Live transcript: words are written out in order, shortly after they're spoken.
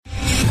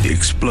The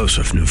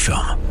explosive new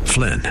film,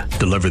 Flynn,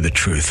 deliver the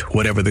truth,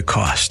 whatever the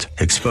cost,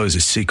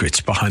 exposes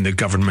secrets behind the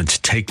government's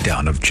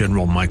takedown of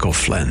General Michael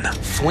Flynn.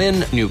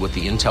 Flynn knew what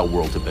the intel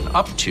world had been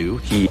up to.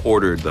 He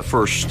ordered the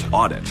first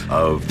audit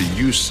of the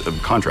use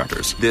of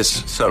contractors.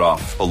 This set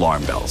off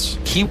alarm bells.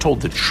 He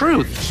told the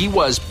truth. He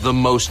was the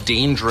most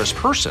dangerous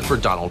person for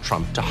Donald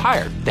Trump to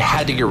hire. They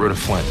had to get rid of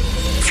Flynn.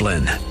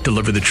 Flynn,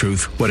 deliver the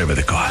truth, whatever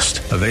the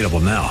cost. Available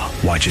now.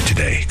 Watch it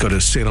today. Go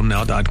to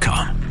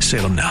salemnow.com.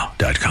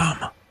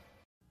 salemnow.com.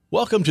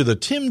 Welcome to the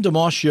Tim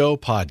DeMoss Show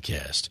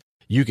podcast.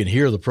 You can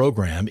hear the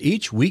program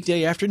each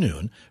weekday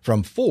afternoon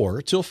from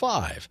 4 till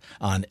 5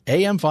 on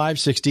AM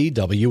 560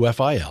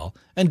 WFIL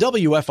and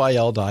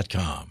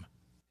WFIL.com.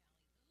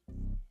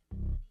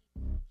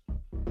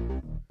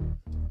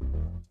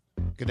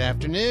 Good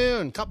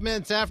afternoon. Couple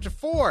minutes after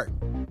 4.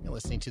 You're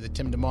listening to the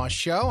Tim DeMoss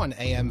Show on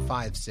AM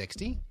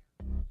 560,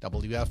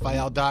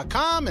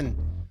 WFIL.com, and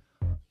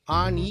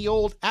on ye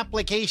old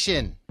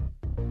application,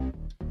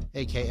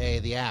 a.k.a.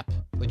 the app,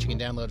 which you can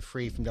download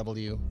free from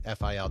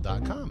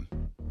WFIL.com.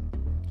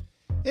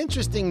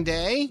 Interesting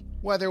day,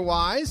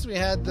 weather-wise. We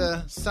had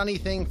the sunny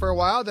thing for a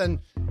while,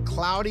 then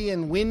cloudy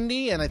and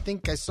windy, and I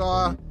think I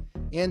saw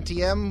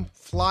NTM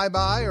fly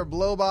by or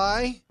blow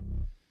by,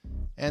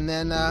 and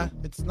then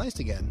it's nice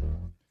again.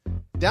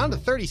 Down to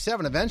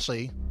 37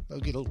 eventually. It'll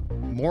get a little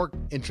more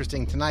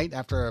interesting tonight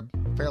after a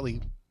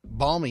fairly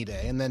balmy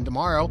day, and then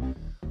tomorrow,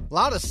 a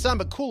lot of sun,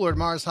 but cooler.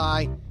 Tomorrow's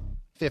high,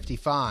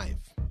 55.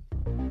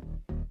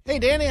 Hey,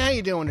 Danny, how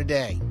you doing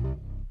today?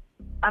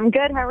 I'm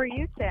good. How are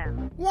you,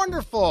 Tim?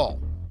 Wonderful.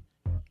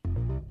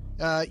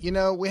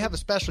 We have a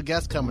special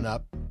guest coming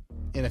up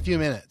in a few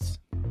minutes.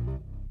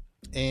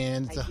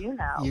 And I do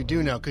know. You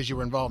do know because you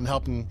were involved in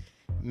helping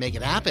make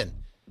it happen.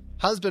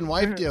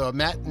 Husband-wife duo,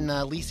 Matt and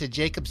Lisa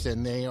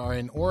Jacobson. They are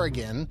in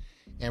Oregon,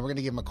 and we're going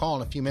to give them a call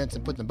in a few minutes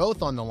and put them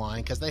both on the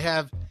line because they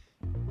have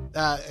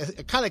a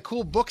kind of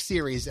cool book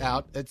series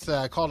out. It's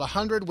called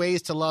 100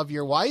 Ways to Love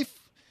Your Wife,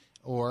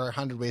 or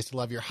 100 Ways to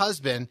Love Your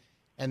Husband,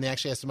 and they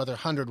actually have some other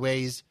 100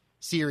 Ways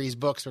series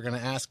books we're going to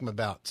ask them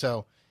about.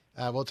 So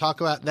we'll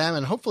talk about them,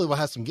 and hopefully we'll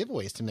have some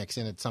giveaways to mix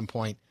in at some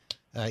point,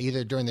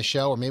 either during the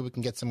show or maybe we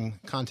can get some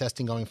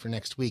contesting going for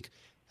next week.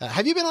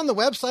 Have you been on the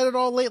website at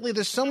all lately?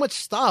 There's so much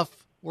stuff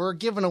we're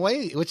giving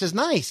away, which is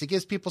nice. It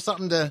gives people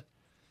something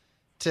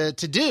to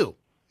do,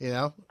 you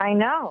know? I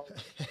know.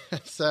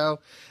 So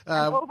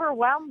I'm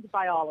overwhelmed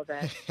by all of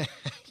it.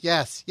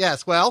 Yes.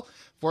 Well,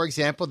 for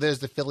example, there's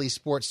the Philly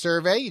Sports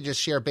Survey. You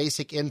just share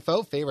basic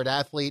info, favorite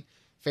athlete,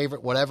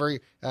 favorite whatever,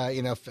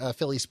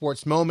 Philly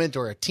sports moment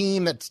or a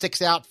team that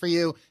sticks out for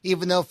you.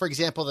 Even though, for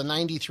example, the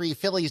 93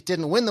 Phillies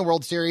didn't win the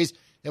World Series,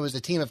 it was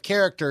a team of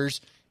characters,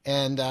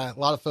 and a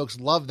lot of folks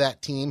love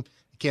that team.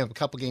 Came up a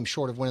couple games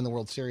short of winning the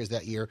World Series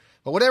that year.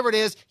 But whatever it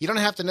is, you don't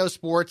have to know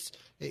sports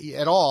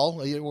at all.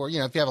 Or, if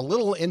you have a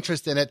little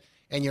interest in it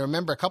and you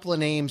remember a couple of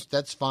names,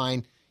 that's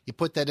fine. You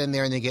put that in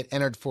there and they get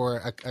entered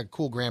for a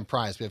cool grand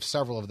prize. We have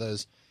several of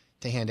those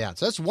to hand out.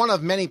 So that's one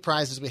of many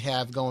prizes we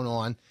have going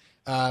on.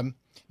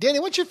 Danny,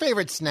 what's your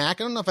favorite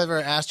snack? I don't know if I've ever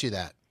asked you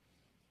that.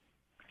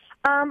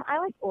 I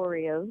like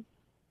Oreos.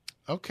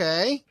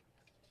 Okay.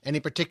 Any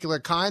particular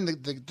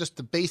kind? Just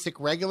the basic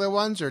regular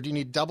ones, or do you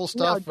need double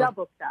stuff? No,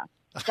 double stuff.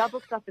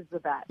 Double stuff is the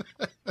best.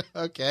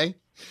 Okay.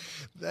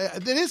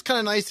 It is kind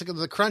of nice,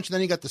 the crunch, and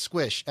then you got the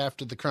squish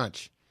after the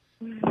crunch.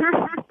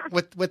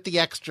 with the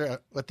extra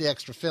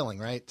filling,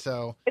 right?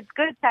 So it's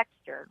good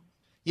texture.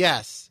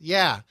 Yes,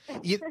 yeah.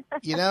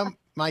 You know,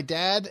 my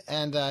dad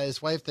and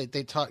his wife, they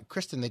taught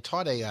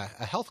a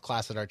health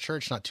class at our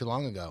church not too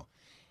long ago,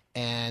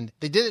 and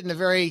they did it in a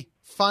very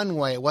fun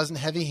way. It wasn't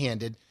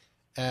heavy-handed.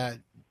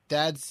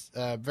 Dad's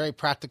very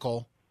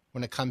practical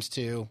when it comes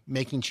to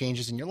making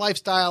changes in your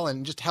lifestyle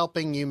and just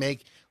helping you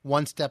make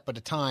one step at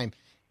a time.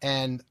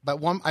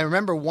 I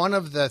remember one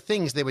of the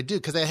things they would do,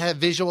 because they had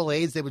visual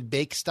aids, they would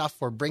bake stuff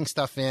or bring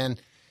stuff in,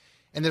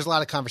 and there's a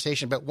lot of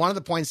conversation. But one of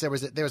the points there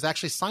was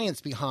actually science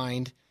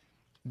behind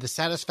the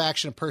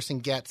satisfaction a person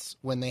gets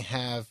when they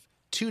have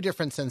two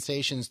different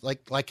sensations,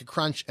 like a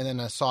crunch and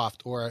then a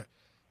soft, or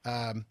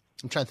I'm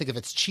trying to think if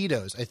it's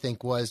Cheetos, I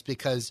think was,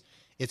 because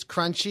it's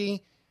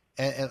crunchy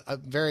and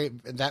very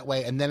that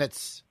way, and then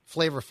it's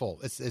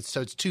flavorful.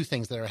 It's two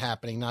things that are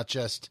happening, not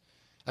just.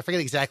 I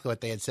forget exactly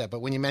what they had said, but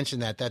when you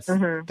mentioned that's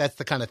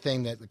the kind of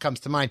thing that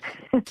comes to mind.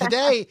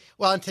 Today,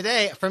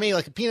 for me,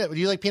 like do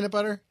you like peanut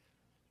butter?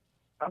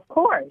 Of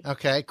course.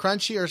 Okay,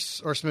 crunchy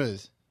or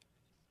smooth?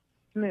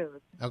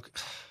 Smooth. Okay.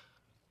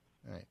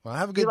 All right. Well,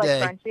 have a good you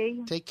day. Like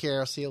crunchy? Take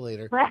care. I'll see you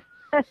later.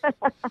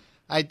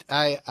 I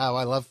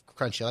love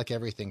crunchy. I like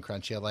everything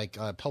crunchy. I like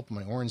pulp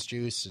my orange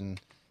juice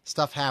and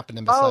stuff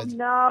happening besides. Oh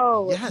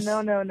no! Yes.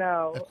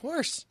 No! Of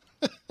course.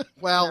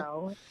 Well,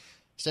 no.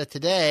 So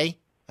today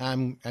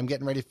I'm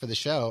getting ready for the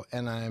show,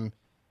 and I'm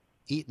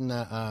eating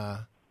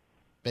a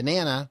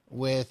banana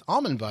with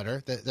almond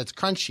butter that's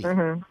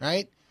crunchy,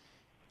 right?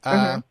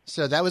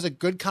 So that was a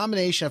good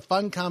combination, a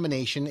fun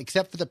combination,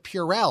 except for the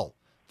Purell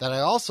that I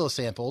also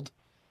sampled.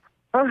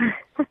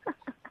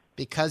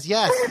 Because,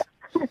 yes.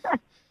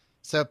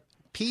 So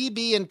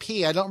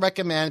PB&P. I don't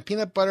recommend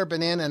peanut butter,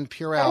 banana, and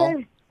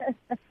Purell.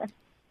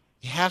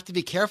 You have to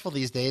be careful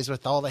these days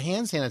with all the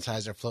hand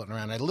sanitizer floating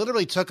around. I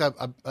literally took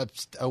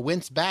a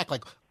wince back,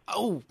 like, I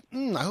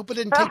hope it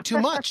didn't take too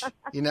much,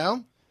 you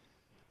know?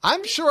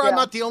 I'm sure I'm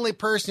not the only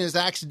person who's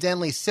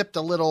accidentally sipped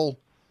a little,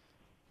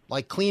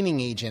 like, cleaning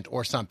agent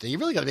or something. You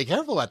really got to be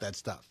careful about that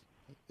stuff.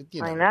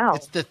 You know, I know.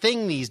 It's the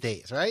thing these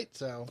days, right?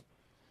 So,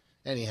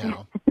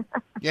 anyhow.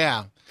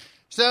 Yeah.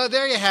 So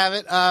there you have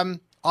it.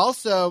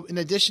 Also, in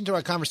addition to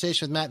our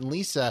conversation with Matt and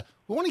Lisa,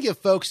 we want to give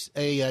folks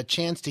a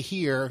chance to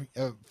hear.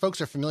 Folks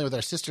are familiar with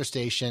our sister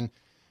station,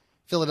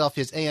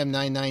 Philadelphia's AM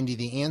 990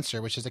 The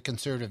Answer, which is a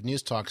conservative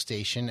news talk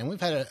station. And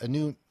we've had a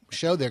new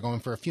show there going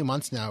for a few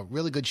months now.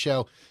 Really good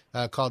show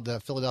called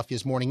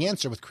Philadelphia's Morning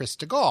Answer with Chris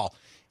DeGaulle.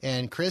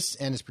 And Chris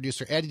and his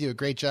producer Eddie do a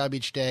great job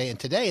each day. And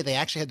today they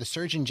actually had the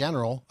Surgeon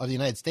General of the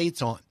United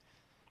States on.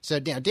 So,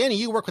 Danny,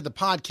 you work with the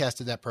podcast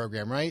of that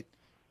program, right?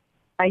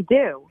 I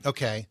do.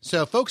 Okay.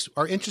 So folks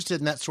are interested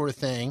in that sort of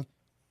thing.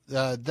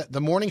 The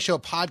morning show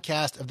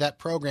podcast of that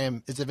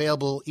program is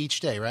available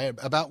each day, right?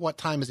 About what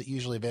time is it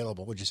usually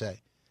available, would you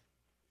say?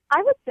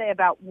 I would say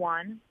about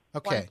 1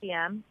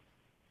 p.m.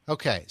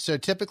 Okay. So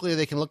typically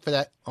they can look for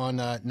that on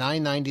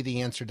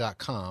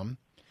 990theanswer.com.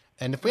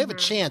 And if we have a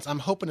chance, I'm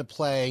hoping to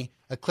play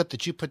a clip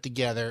that you put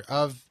together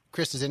of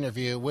Chris's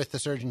interview with the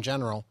Surgeon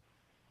General,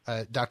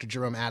 Dr.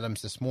 Jerome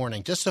Adams, this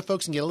morning, just so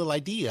folks can get a little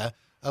idea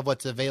of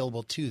what's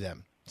available to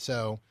them.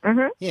 So,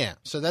 yeah,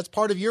 so that's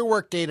part of your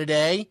work day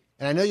today.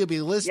 And I know you'll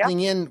be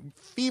listening in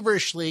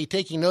feverishly,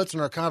 taking notes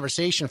on our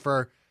conversation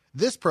for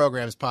this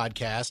program's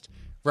podcast.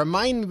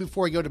 Remind me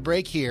before we go to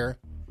break here,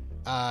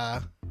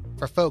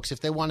 for folks, if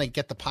they want to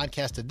get the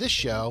podcast of this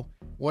show,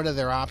 what are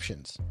their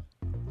options?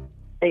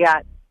 They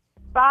got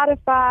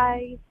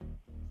Spotify,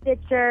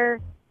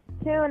 Stitcher,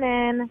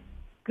 TuneIn,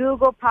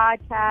 Google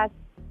Podcasts,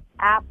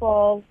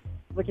 Apple,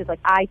 which is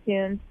like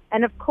iTunes,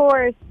 and, of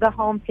course, the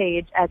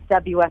homepage at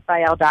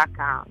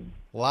WFIL.com.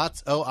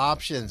 Lots of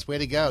options. Way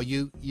to go.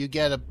 You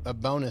get a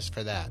bonus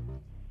for that.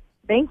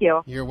 Thank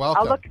you. You're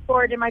welcome. I'll look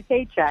forward to my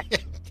paycheck.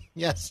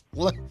 Yes.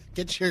 Look,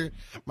 get your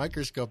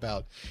microscope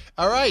out.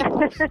 All right.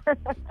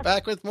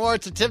 Back with more.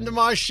 It's the Tim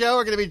DeMoss Show.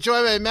 We're going to be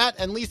joined by Matt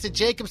and Lisa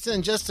Jacobson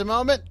in just a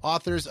moment,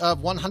 authors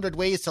of 100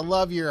 Ways to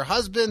Love Your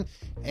Husband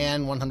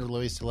and 100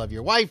 Ways to Love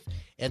Your Wife,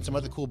 and some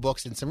other cool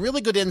books and some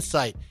really good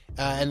insight.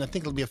 And I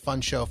think it'll be a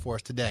fun show for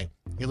us today.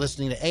 You're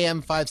listening to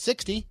AM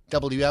 560,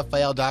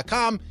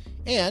 WFIL.com,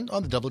 and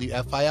on the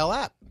WFIL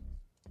app.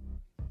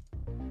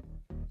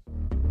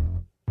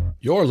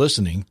 You're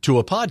listening to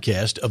a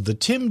podcast of The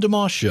Tim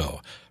DeMoss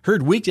Show,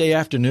 heard weekday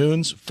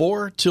afternoons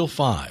 4 till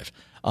 5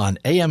 on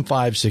AM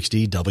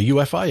 560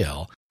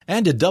 WFIL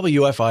and at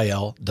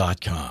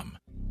WFIL.com.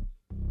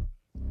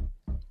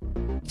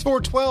 It's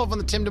 4:12 on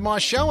the Tim DeMoss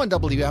Show on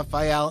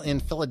WFIL in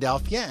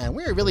Philadelphia, and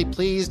we're really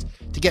pleased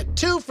to get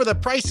 2 for the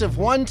price of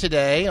 1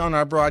 today on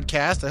our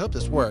broadcast. I hope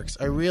this works.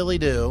 I really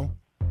do.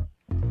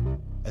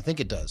 I think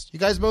it does. You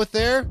guys both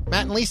there?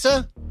 Matt and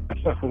Lisa?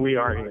 We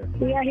are here.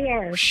 We are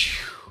here.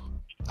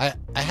 I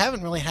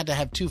haven't really had to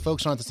have 2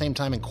 folks on at the same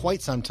time in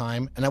quite some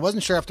time, and I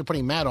wasn't sure after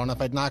putting Matt on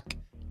if I'd knock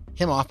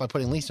him off by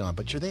putting Lisa on,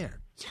 but you're there.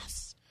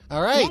 Yes.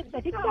 All right. Yes,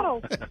 I think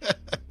so.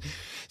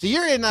 So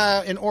you're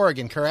in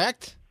Oregon,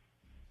 correct?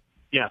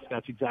 Yes,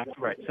 that's exactly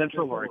right.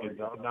 Central Oregon,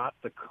 though, not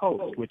the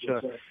coast, which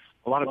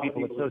a lot of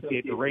people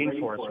associate the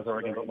rainforest with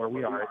Oregon, but where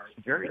we are,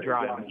 it's very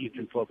dry on the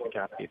eastern slope of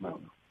Cascade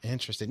Mountain.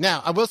 Interesting.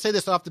 Now, I will say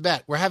this off the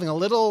bat. We're having a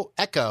little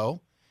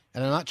echo,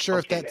 and I'm not sure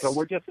if that's... So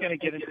we're just going to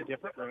get into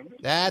different rooms.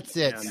 That's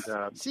it.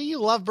 And, see, you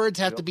lovebirds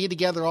have to be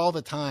together all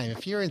the time.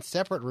 If you're in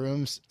separate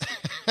rooms,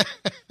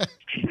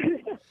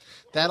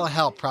 that'll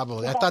help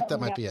probably. I thought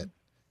that might be it.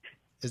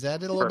 Is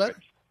that it a little bit?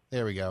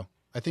 There we go.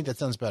 I think that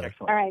sounds better.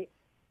 Excellent. All right.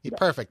 Yeah,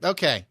 perfect.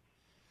 Okay.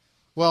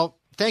 Well,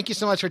 thank you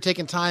so much for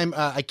taking time.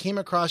 I came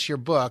across your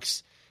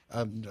books.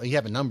 You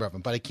have a number of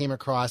them, but I came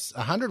across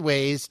 100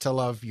 Ways to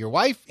Love Your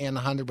Wife and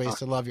 100 Ways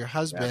to Love Your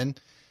Husband.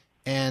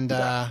 Yeah.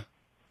 And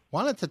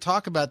wanted to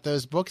talk about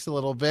those books a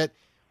little bit.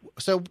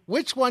 So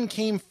which one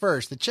came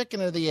first, the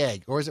chicken or the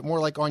egg? Or is it more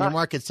like on your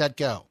mark, get set,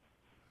 go?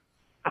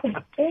 Well,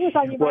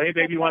 hey,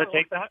 baby, you want to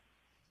take that?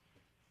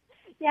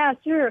 Yeah,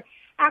 sure.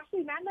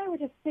 Actually, Matt and I were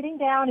just sitting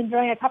down,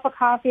 enjoying a cup of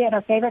coffee at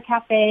our favorite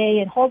cafe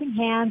and holding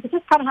hands and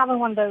just kind of having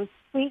one of those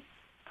sweet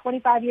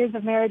 25 years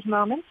of marriage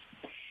moments.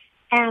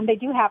 And they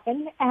do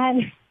happen.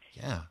 And,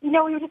 you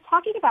know, we were just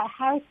talking about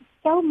how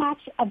so much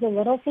of the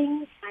little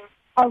things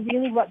are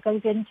really what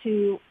goes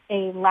into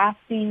a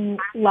lasting,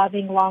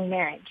 loving, long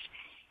marriage.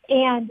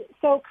 And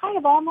so kind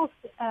of almost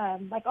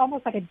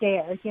like a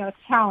dare, you know, a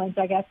challenge,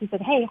 I guess. We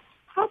said, hey,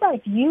 how about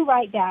if you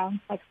write down,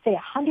 like, say,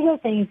 100 of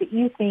the things that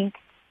you think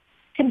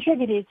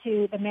contributed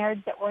to the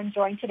marriage that we're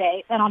enjoying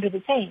today, and I'll do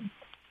the same.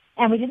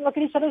 And we didn't look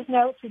at each other's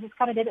notes. We just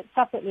kind of did it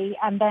separately.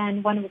 And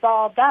then when it was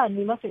all done,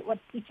 we looked at what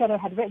each other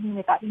had written, and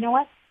we thought, you know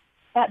what?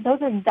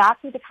 Those are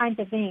exactly the kinds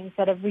of things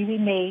that have really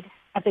made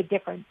a big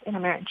difference in a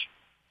marriage.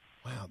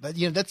 Wow.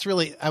 That's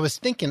really, I was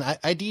thinking,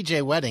 I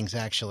DJ weddings,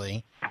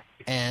 actually.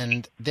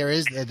 And there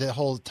is the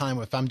whole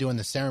time, if I'm doing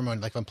the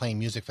ceremony, like if I'm playing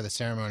music for the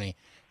ceremony,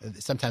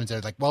 sometimes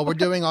they're like, well, we're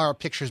doing our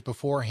pictures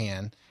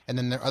beforehand. And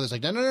then there are others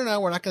like, no,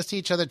 we're not going to see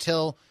each other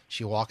till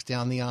she walks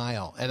down the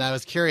aisle. And I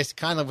was curious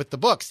kind of with the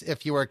books,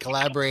 if you were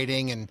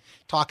collaborating and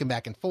talking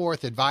back and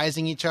forth,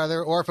 advising each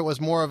other, or if it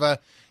was more of a,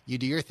 you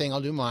do your thing,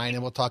 I'll do mine,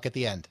 and we'll talk at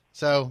the end.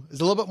 So it's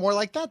a little bit more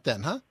like that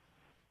then, huh?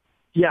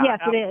 Yeah, yes,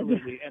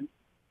 absolutely. It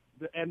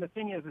is. And the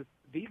thing is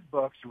these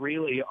books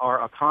really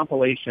are a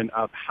compilation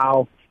of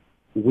how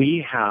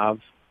we have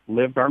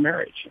lived our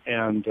marriage.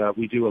 And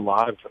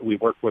we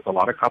work with a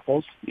lot of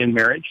couples in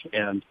marriage,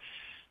 and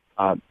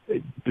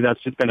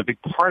that's just been a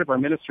big part of our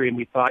ministry. And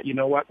we thought, you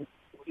know what,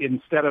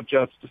 instead of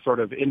just sort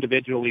of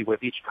individually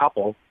with each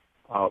couple,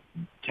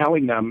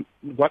 telling them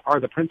what are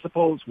the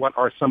principles, what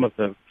are some of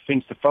the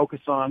things to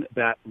focus on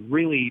that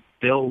really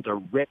build a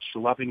rich,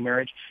 loving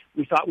marriage,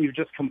 we thought we would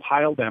just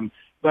compile them.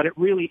 But it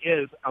really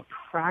is a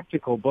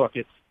practical book.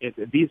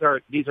 These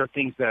are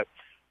things that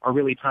are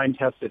really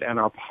time-tested and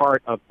are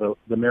part of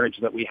the marriage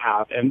that we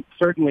have. And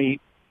certainly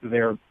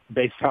they're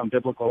based on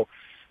biblical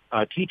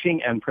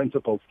teaching and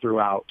principles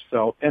throughout.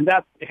 So, and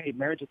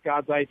marriage is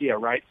God's idea,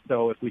 right?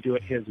 So if we do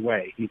it His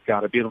way, He's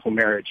got a beautiful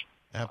marriage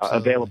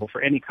available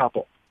for any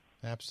couple.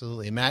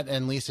 Absolutely. Matt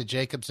and Lisa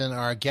Jacobson are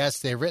our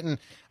guests. They've written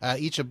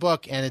each a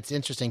book, and it's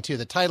interesting, too.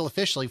 The title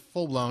officially,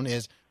 full-blown,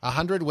 is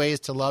 100 Ways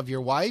to Love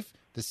Your Wife,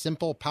 The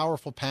Simple,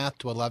 Powerful Path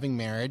to a Loving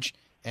Marriage.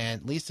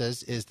 And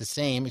Lisa's is the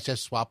same, it's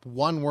just swap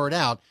one word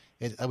out,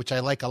 which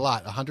I like a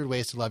lot. 100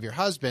 Ways to Love Your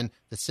Husband,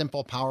 The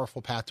Simple,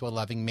 Powerful Path to a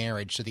Loving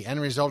Marriage. So the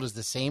end result is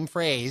the same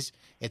phrase.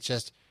 It's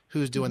just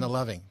who's doing the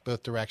loving,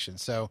 both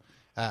directions. So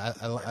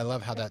I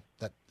love how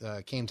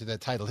that came to the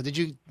title. Did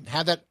you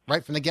have that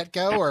right from the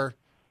get-go, or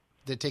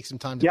did it take some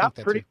time to think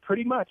that through?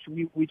 Pretty much.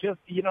 We just,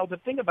 the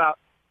thing about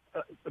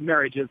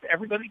marriage is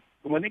everybody,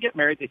 when they get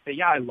married, they say,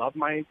 yeah, I love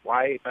my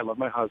wife, I love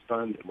my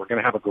husband, and we're going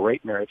to have a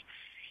great marriage.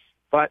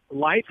 But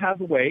life has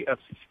a way of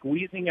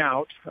squeezing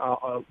out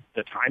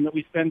the time that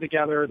we spend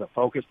together, the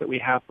focus that we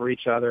have for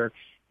each other,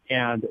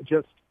 and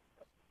just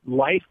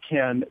life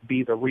can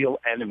be the real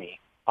enemy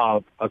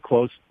of a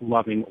close,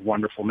 loving,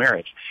 wonderful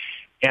marriage.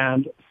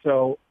 And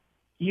so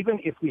even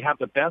if we have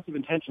the best of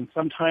intentions,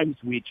 sometimes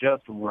we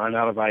just run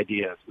out of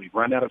ideas. We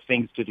run out of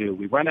things to do.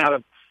 We run out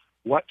of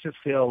what to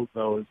fill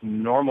those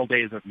normal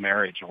days of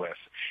marriage with.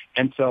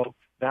 And so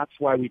that's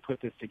why we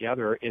put this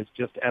together, is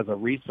just as a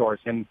resource.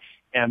 And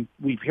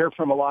we hear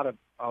from a lot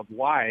of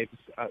wives,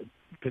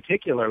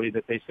 particularly,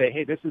 that they say,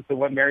 hey, this is the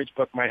one marriage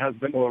book my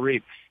husband will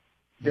read.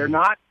 They're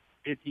not,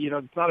 it's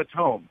not a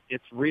tome.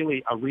 It's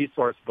really a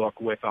resource book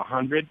with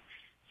 100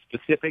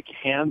 specific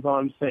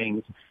hands-on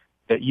things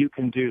that you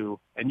can do,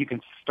 and you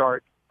can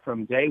start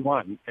from day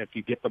one. If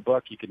you get the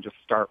book, you can just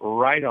start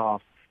right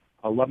off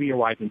loving your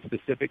wife in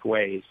specific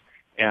ways.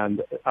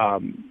 And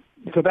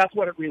so that's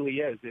what it really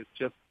is. It's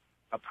just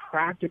a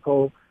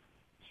practical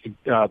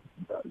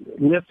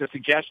list of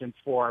suggestions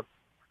for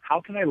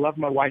how can I love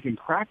my wife in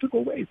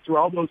practical ways through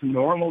all those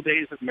normal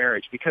days of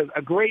marriage, because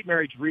a great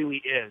marriage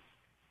really is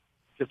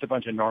just a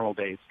bunch of normal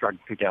days strung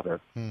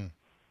together.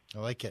 I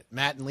like it.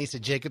 Matt and Lisa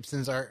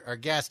Jacobson's our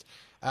guest.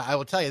 I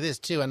will tell you this,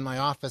 too. In my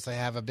office, I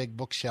have a big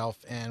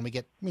bookshelf, and we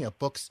get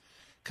books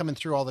coming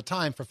through all the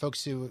time for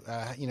folks who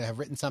have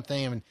written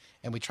something,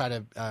 and we try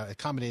to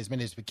accommodate as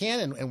many as we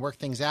can and work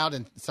things out.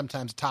 And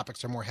sometimes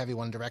topics are more heavy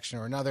one direction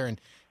or another.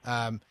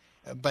 And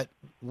but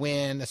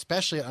when,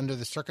 especially under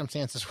the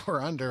circumstances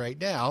we're under right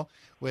now,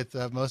 with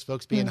most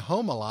folks being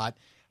home a lot,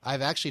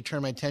 I've actually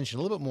turned my attention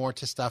a little bit more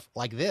to stuff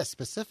like this,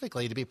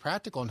 specifically to be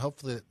practical, and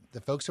hopefully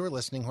the folks who are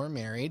listening who are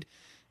married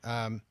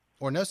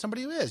or know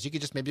somebody who is, you could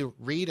just maybe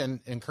read and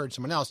encourage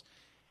someone else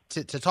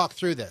to talk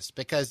through this,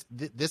 because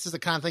this is the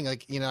kind of thing,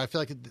 like, I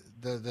feel like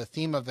the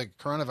theme of the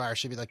coronavirus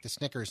should be like the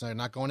Snickers. They're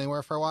not going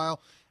anywhere for a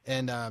while,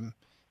 and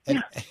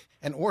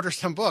order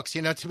some books,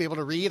 to be able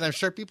to read. I'm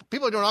sure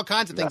people are doing all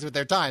kinds of things with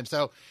their time.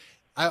 So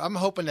I'm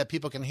hoping that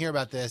people can hear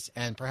about this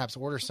and perhaps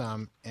order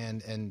some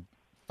and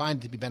find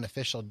it to be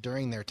beneficial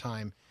during their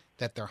time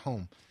that they're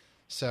home.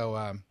 So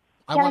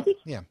I think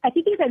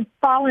you can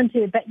fall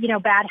into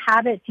bad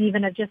habits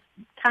even of just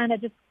kind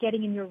of just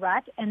getting in your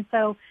rut. And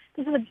so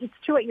it's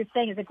true what you're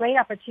saying. It's a great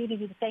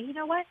opportunity to say, you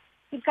know what,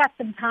 we've got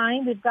some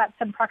time, we've got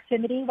some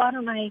proximity. Why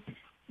don't I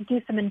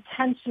do some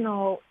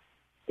intentional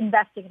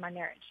investing in my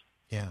marriage?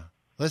 Yeah.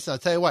 Listen, I'll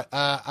tell you what,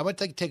 I would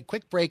take a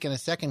quick break in a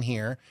second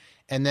here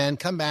and then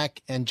come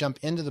back and jump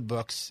into the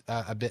books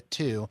a bit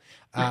too.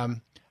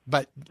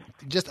 But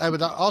I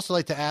would also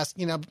like to ask,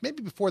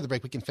 maybe before the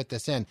break we can fit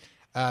this in.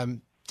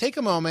 Take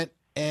a moment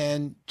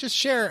and just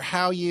share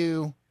how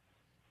you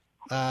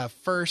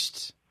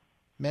first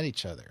met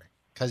each other,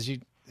 because you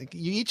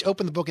each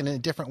open the book in a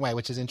different way,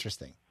 which is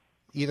interesting.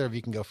 Either of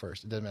you can go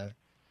first. It doesn't matter.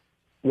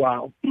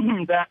 Wow.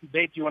 Babe,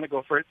 do you want to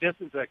go first? This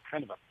is a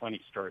kind of a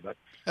funny story, but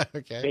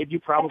okay. Babe, you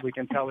probably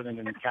can tell it in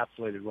an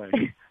encapsulated way.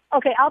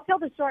 Okay, I'll tell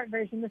the short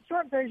version. The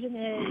short version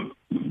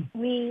is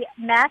we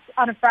met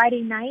on a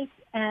Friday night,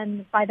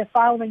 and by the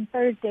following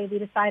Thursday, we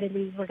decided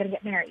we were going to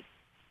get married.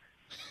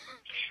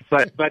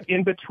 But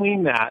in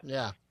between that,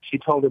 she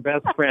told her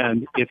best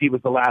friend, if he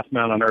was the last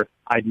man on earth,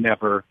 I'd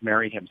never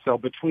marry him. So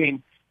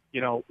between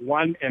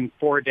 1 in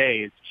 4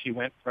 days, she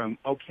went from,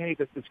 okay,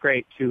 this is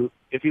great, to,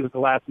 if he was the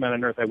last man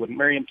on earth, I wouldn't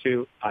marry him,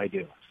 to, I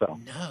do. So.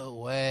 No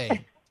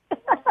way.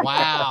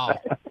 Wow.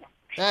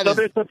 So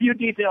there's a few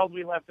details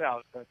we left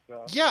out. But,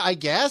 yeah, I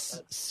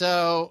guess.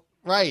 So,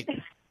 right.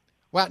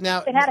 Well,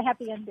 now. It had a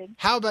happy ending.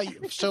 How about you?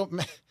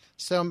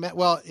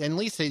 Well, and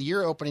Lisa,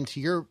 your opening to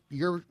your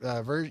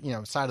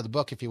version, side of the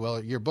book, if you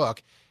will, your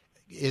book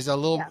is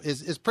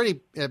is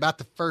pretty about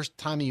the first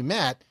time you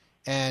met.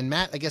 And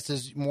Matt, I guess,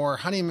 is more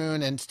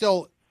honeymoon and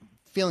still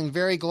feeling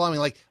very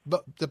glowing.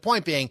 But the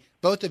point being,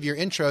 both of your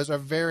intros are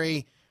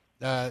very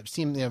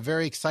seem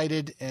very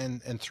excited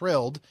and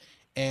thrilled.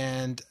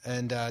 And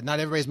not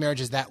everybody's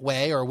marriage is that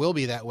way or will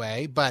be that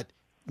way, but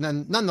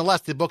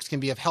nonetheless, the books can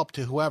be of help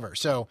to whoever.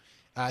 So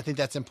I think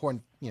that's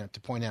important, to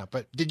point out.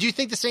 But did you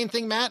think the same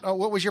thing, Matt? Or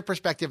what was your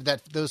perspective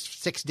those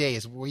 6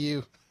 days?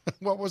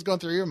 What was going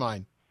through your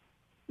mind?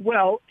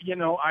 Well,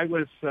 I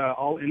was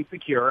all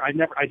insecure. I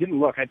didn't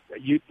look.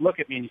 You look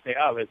at me and you say,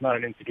 oh, there's not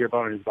an insecure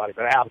bone in his body,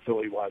 but it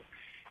absolutely was.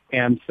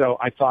 And so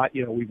I thought,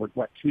 we were,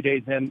 2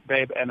 days in,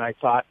 babe, and I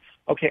thought,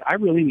 okay, I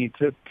really need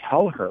to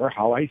tell her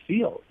how I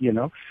feel,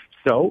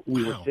 So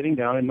we were sitting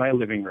down in my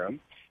living room,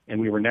 and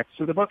we were next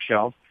to the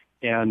bookshelf,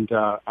 and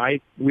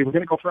we were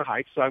going to go for a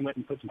hike, so I went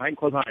and put some hiking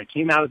clothes on. I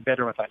came out of the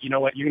bedroom. I thought, you know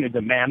what, you're going to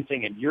demand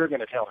thing, and you're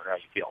going to tell her how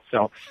you feel.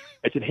 So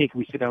I said, hey, can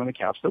we sit down on the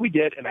couch? So we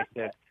did, and I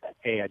said,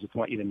 hey, I just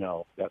want you to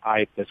know that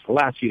the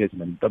last few days have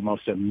been the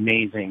most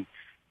amazing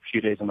few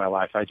days of my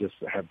life. I just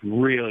have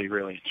really,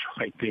 really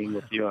enjoyed being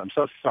with you. I'm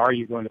so sorry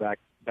you're going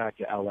back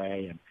to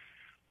L.A., and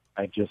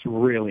I just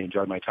really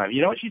enjoyed my time.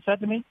 You know what she said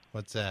to me?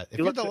 What's that? If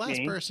you're the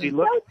last person.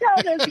 Don't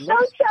tell this.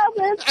 Don't tell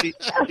this.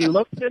 She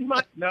looks in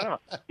my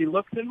She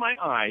looks in my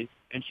eyes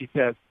and she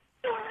says,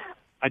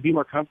 "I'd be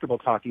more comfortable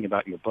talking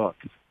about your book."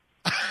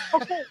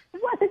 Okay,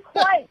 it wasn't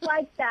quite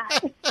like that.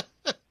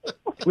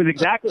 It was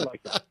exactly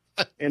like that.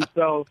 And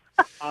so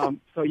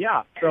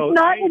yeah. So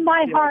not in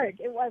my heart.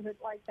 It wasn't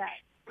like that.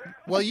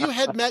 Well, you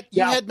had met.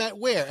 You had met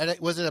where?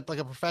 Was it like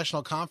a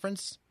professional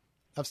conference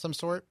of some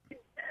sort?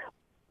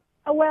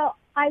 Well,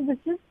 I was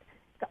just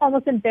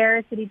almost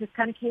embarrassed that he just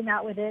kind of came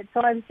out with it.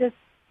 So I was just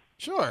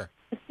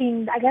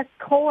seemed, I guess,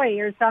 coy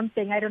or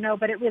something. I don't know,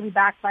 but it really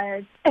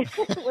backfired. It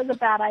was a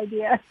bad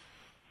idea.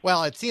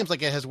 Well, it seems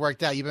like it has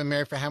worked out. You've been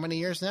married for how many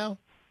years now?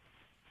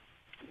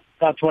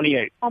 About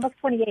 28. Almost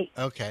 28.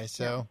 Okay,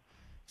 so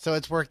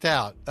it's worked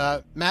out.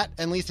 Matt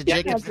and Lisa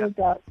Jacobson.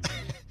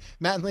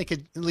 Matt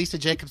and Lisa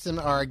Jacobson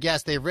are our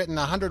guests. They've written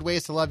 100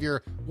 Ways to Love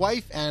Your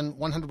Wife and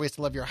 100 Ways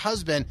to Love Your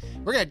Husband.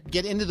 We're going to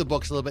get into the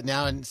books a little bit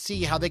now and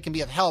see how they can be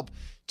of help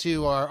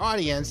to our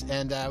audience.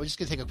 And we're just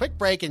going to take a quick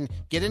break and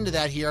get into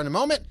that here in a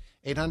moment.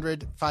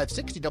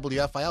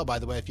 800-560-WFIL, by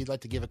the way. If you'd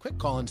like to give a quick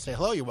call and say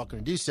hello, you're welcome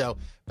to do so.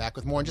 Back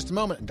with more in just a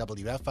moment on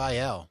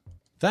WFIL.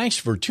 Thanks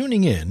for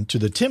tuning in to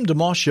the Tim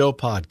DeMoss Show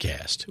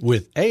podcast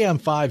with AM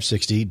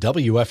 560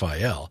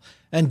 WFIL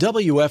and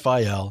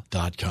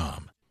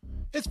WFIL.com.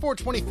 It's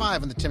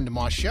 4:25 on the Tim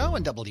DeMoss Show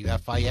and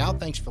WFIL.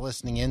 Thanks for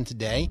listening in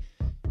today.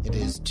 It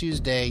is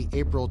Tuesday,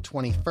 April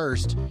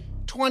 21st,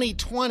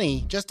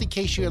 2020, just in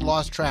case you had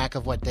lost track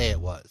of what day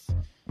it was.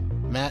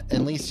 Matt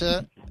and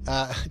Lisa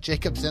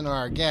Jacobson are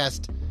our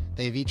guest.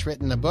 They've each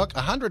written a book,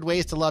 100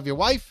 Ways to Love Your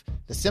Wife,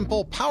 The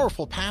Simple,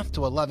 Powerful Path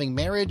to a Loving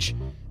Marriage,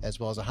 as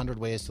well as 100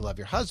 Ways to Love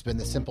Your Husband,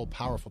 The Simple,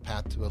 Powerful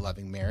Path to a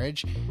Loving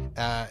Marriage.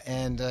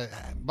 And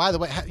by the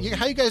way, how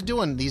you guys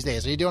doing these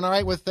days? Are you doing all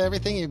right with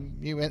everything?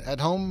 You at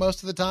home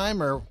most of the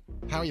time, or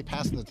how are you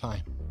passing the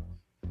time?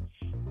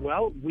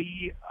 Well,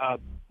 we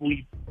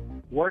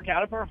work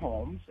out of our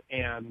homes,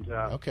 and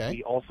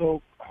we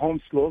also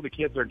homeschool. The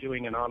kids are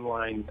doing an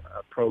online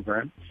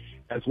program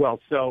as well.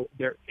 So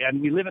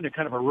and we live in a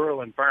kind of a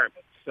rural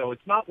environment. So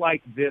it's not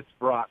like this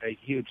brought a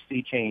huge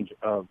sea change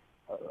of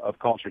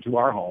culture to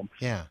our home.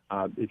 Yeah.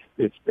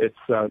 It's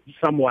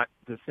somewhat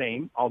the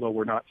same, although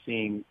we're not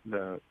seeing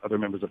the other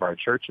members of our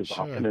church as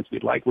often as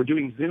we'd like. We're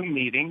doing Zoom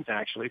meetings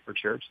actually for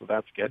church, so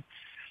that's good.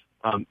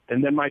 And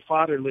then my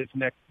father lives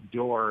next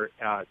door.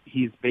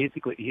 He's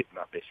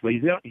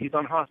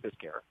on hospice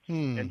care.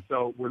 And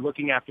so we're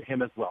looking after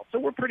him as well. So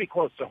we're pretty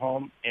close to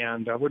home,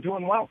 and we're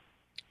doing well.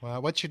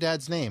 Well, what's your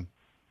dad's name?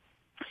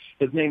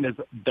 His name is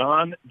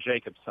Don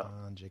Jacobson.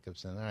 Don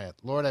Jacobson. All right.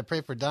 Lord, I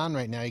pray for Don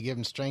right now. You give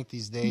him strength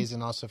these days,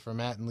 and also for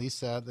Matt and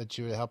Lisa, that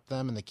you would help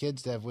them and the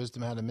kids to have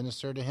wisdom how to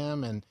minister to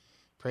him, and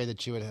pray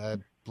that you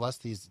would bless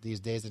these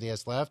days that he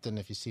has left, and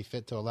if you see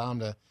fit to allow him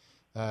to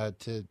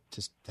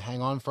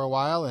hang on for a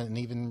while and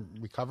even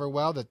recover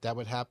well, that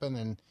would happen,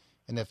 and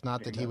if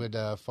not, that he would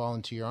fall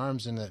into your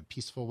arms in a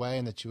peaceful way,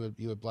 and that you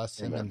would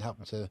bless him and help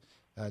him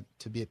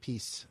to be at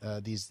peace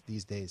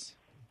these days.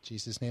 In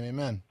Jesus' name,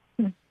 amen.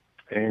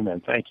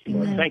 Amen. Thank you.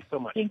 Amen. Thanks so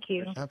much. Thank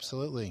you.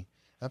 Absolutely.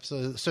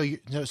 So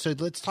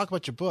let's talk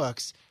about your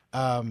books.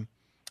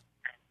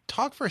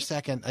 Talk for a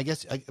second. I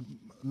guess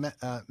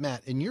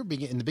Matt, in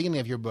the beginning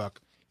of your book,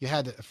 you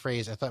had a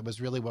phrase I thought was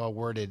really well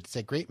worded. It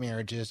said, "Great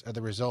marriages are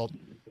the result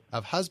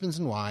of husbands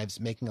and wives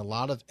making a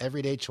lot of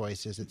everyday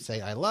choices that say,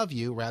 'I love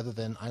you,' rather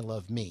than 'I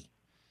love me.'"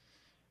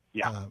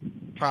 Yeah.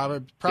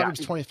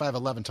 Proverbs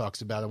 25:11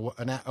 talks about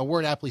a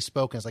word aptly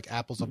spoken is like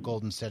apples of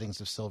gold in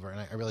settings of silver, and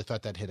I really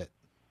thought that hit it.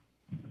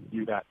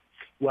 You bet.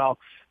 Well,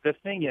 the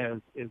thing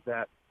is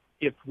that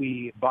if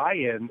we buy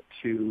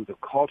into the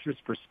culture's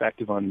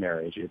perspective on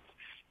marriage, it's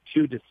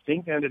two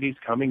distinct entities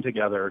coming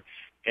together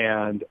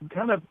and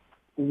kind of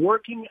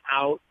working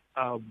out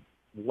a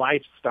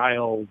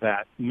lifestyle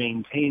that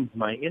maintains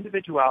my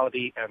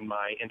individuality and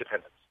my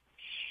independence.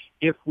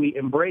 If we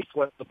embrace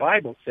what the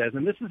Bible says,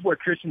 and this is where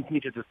Christians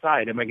need to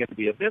decide, am I going to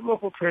be a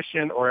biblical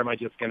Christian or am I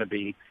just going to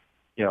be,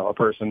 a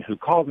person who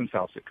calls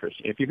themselves a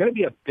Christian? If you're going to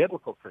be a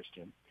biblical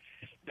Christian,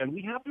 then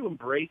we have to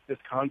embrace this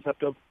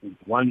concept of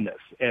oneness.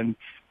 And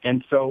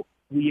so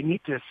we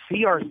need to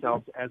see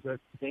ourselves as a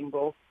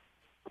single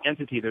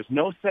entity. There's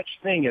no such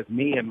thing as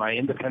me and my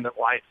independent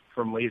life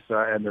from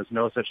Lisa, and there's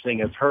no such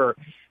thing as her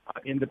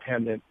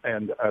independent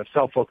and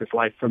self-focused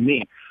life from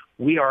me.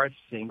 We are a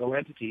single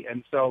entity.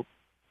 And so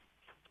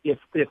if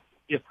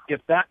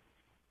that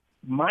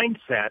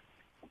mindset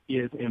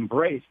is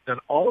embraced, then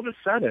all of a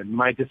sudden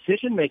my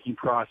decision-making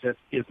process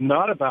is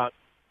not about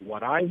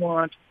what I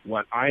want,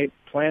 what I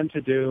plan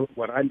to do,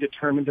 what I'm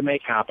determined to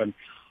make happen.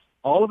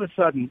 All of a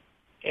sudden,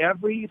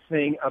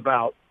 everything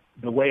about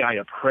the way I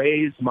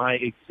appraise my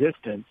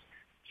existence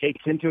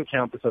takes into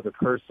account this other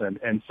person.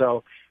 And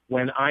so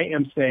when I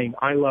am saying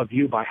I love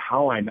you by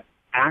how I'm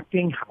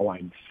acting, how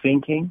I'm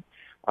thinking,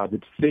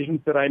 the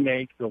decisions that I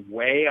make, the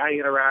way I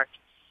interact,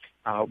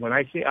 when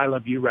I say I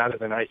love you rather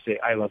than I say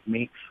I love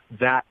me,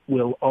 that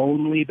will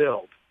only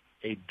build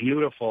a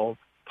beautiful,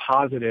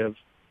 positive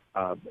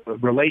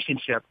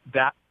relationship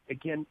that,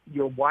 again,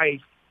 your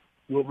wife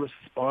will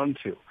respond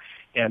to.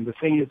 And the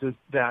thing is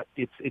that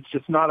it's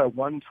just not a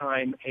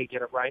one-time, hey,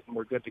 get it right and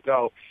we're good to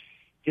go.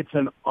 It's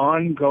an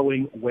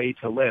ongoing way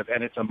to live,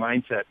 and it's a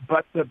mindset.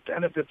 But the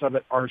benefits of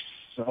it are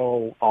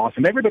so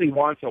awesome. Everybody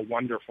wants a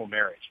wonderful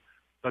marriage,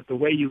 but the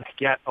way you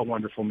get a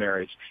wonderful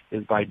marriage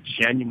is by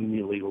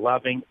genuinely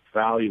loving,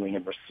 valuing,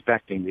 and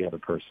respecting the other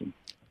person.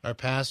 Our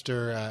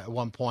pastor, at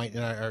one point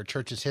in our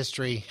church's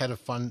history, had a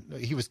fun.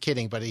 He was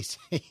kidding, but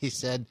he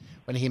said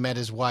when he met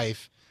his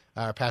wife,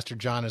 our pastor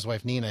John, his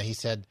wife Nina, he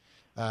said,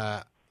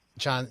 Pastor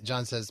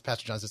John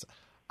says,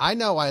 I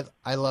know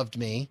I loved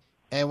me,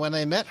 and when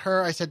I met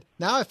her, I said,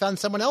 now I found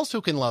someone else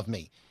who can love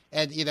me.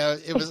 And it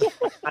was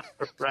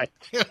right.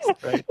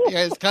 Right.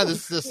 Yeah, it's kind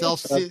of the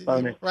self,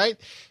 right?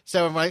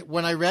 So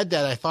when I read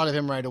that, I thought of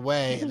him right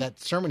away. That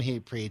sermon he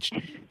preached.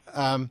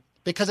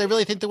 Because I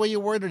really think the way you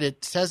worded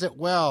it says it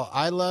well.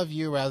 I love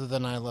you rather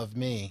than I love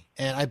me.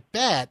 And I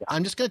bet,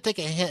 I'm just going to take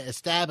a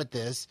stab at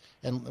this,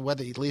 and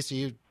whether, Lisa,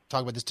 you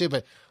talk about this too,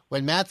 but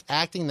when Matt's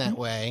acting that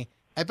way,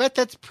 I bet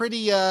that's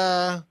pretty,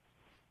 dare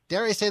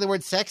I say the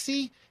word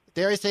sexy?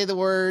 Dare I say the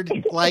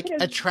word, like,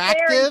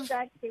 attractive?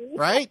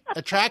 Right?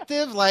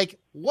 Attractive? Like,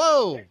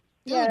 whoa. Dude's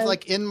yes.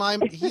 Like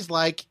he's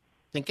like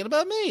thinking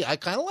about me. I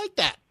kind of like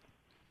that.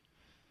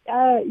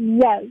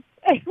 Yes.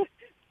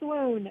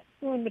 Swoon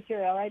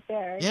material right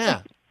there.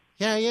 Yeah.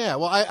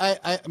 Well,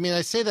 I mean,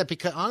 I say that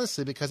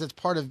because it's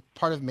part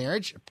of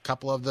marriage. A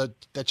couple of the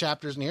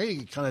chapters in here,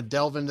 you kind of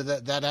delve into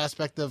that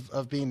aspect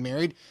of being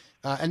married.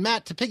 And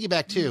Matt, to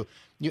piggyback too,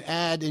 you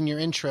add in your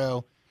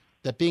intro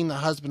that being the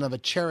husband of a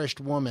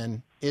cherished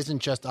woman isn't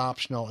just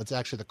optional; it's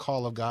actually the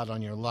call of God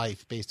on your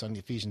life, based on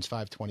Ephesians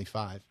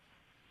 5:25.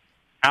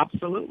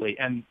 Absolutely.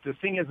 And the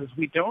thing is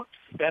we don't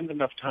spend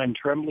enough time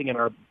trembling in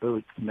our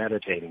boots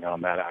meditating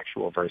on that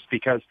actual verse,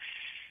 because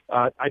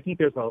I think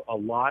there's a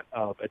lot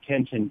of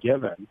attention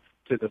given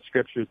to the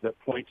scriptures that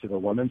point to the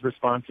woman's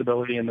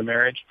responsibility in the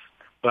marriage.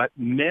 But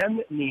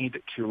men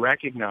need to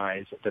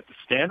recognize that the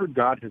standard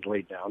God has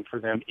laid down for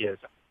them is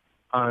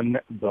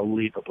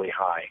unbelievably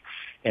high.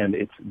 And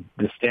it's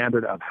the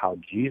standard of how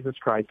Jesus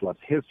Christ loves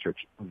his church.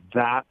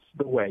 That's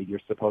the way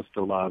you're supposed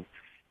to love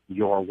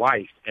your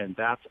wife. And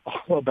that's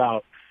all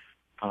about,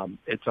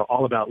 it's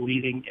all about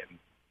leading in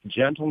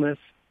gentleness,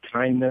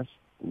 kindness,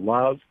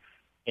 love,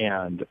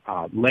 and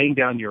laying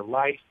down your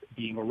life,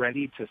 being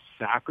ready to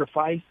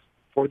sacrifice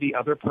for the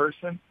other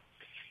person.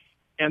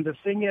 And the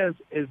thing is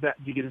that,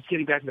 it's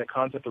getting back to that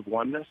concept of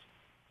oneness.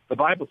 The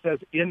Bible says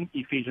in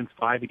Ephesians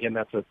 5, again,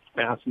 that's a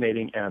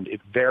fascinating and a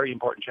very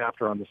important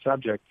chapter on the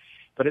subject,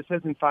 but it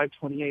says in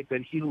 5:28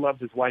 that he who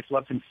loves his wife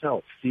loves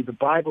himself. See, the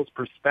Bible's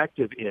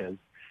perspective is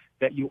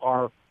that you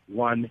are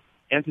one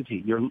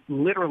entity. You're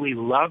literally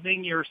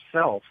loving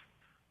yourself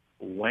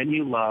when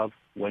you love,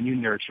 when you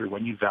nurture,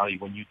 when you value,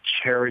 when you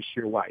cherish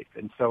your wife.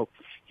 And so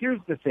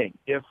here's the thing.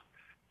 If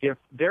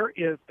there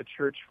is a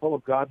church full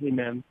of godly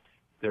men,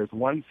 there's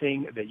one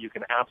thing that you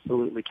can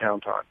absolutely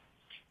count on.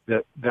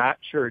 That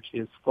church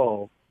is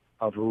full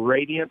of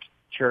radiant,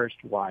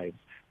 cherished wives.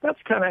 That's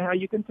kind of how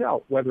you can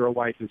tell whether a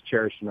wife is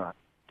cherished or not.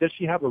 Does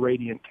she have a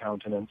radiant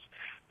countenance?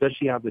 Does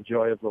she have the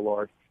joy of the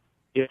Lord?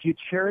 If you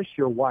cherish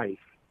your wife,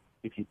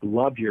 if you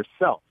love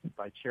yourself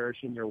by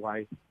cherishing your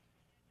wife,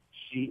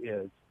 she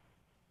is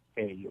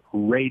a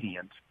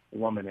radiant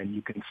woman, and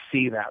you can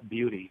see that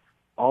beauty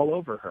all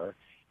over her.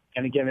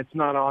 And again, it's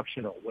not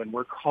optional. When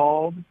we're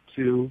called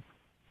to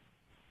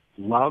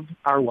love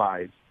our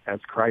wives as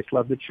Christ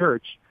loved the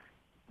church,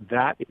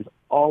 that is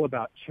all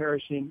about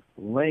cherishing,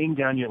 laying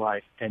down your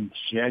life, and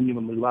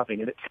genuinely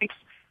loving. And it takes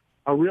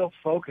a real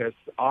focus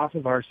off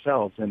of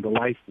ourselves and the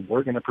life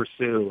we're going to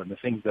pursue and the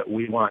things that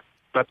we want.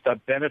 But the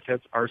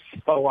benefits are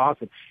so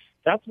awesome.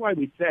 That's why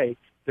we say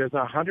there's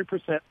a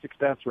 100%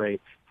 success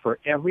rate for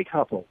every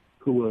couple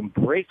who will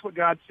embrace what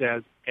God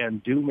says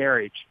and do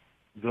marriage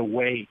the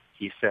way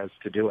he says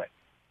to do it.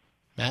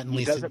 Matt and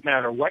Lisa. It doesn't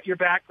matter what your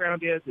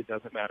background is. It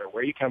doesn't matter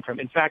where you come from.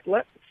 In fact,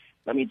 let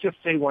me just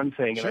say one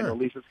thing, and I know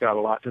Lisa's got a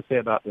lot to say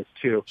about this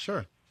too.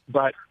 Sure.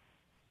 But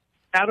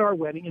at our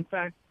wedding, in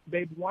fact,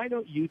 babe, why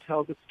don't you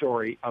tell the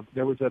story of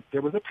there was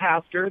a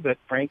pastor that,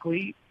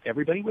 frankly,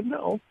 everybody would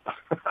know.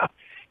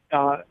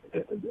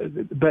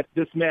 But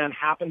this man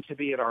happened to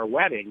be at our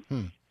wedding.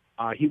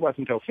 He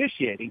wasn't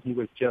officiating. He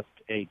was just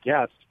a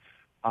guest.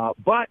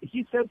 But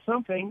he said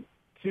something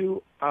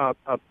to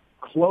a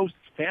close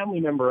family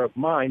member of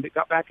mine that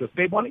got back to us.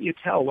 Babe, why don't you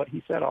tell what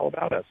he said all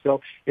about us?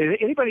 So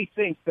if anybody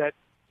thinks that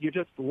you're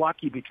just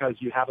lucky because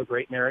you have a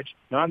great marriage,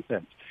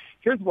 nonsense.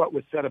 Here's what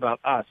was said about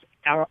us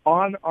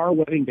on our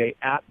wedding day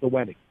at the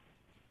wedding.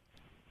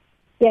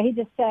 Yeah, he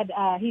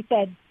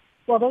said,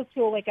 well, those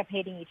two will wake up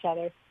hating each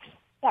other.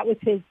 That was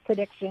his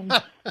prediction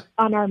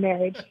on our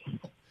marriage.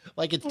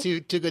 Like it's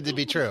too good to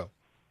be true.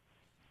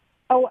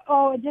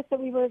 Oh, just that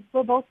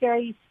we're both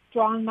very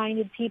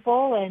strong-minded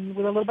people, and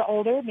we were a little bit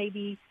older,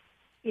 maybe,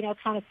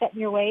 kind of set in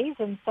your ways.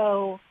 And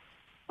so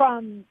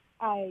from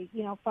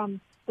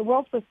the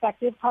world's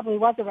perspective, probably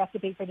was a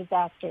recipe for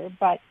disaster,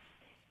 but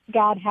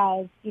God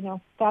has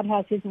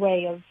his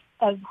way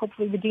of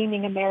hopefully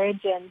redeeming a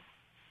marriage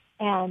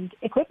and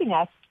equipping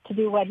us to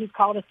do what he's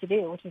called us to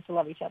do, which is to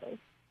love each other.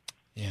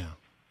 Yeah.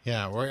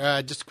 Yeah,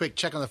 we're just a quick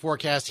check on the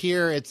forecast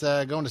here. It's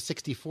going to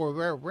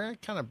 64. We're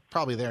kind of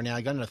probably there now.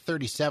 I got into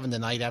 37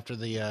 tonight after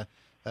the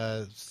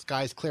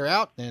skies clear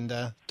out, and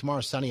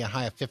tomorrow's sunny, a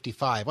high of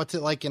 55. What's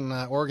it like in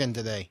Oregon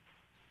today?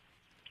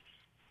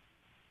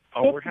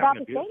 Oh, it's we're about having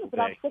the a beautiful same. It's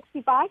about day.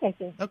 65, I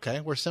think. Okay,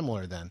 we're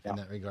similar then in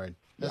that regard.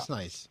 That's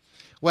nice.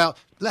 Well,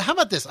 how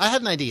about this? I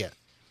had an idea.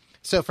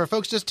 So for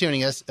folks just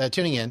tuning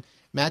in,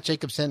 Matt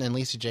Jacobson and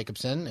Lisa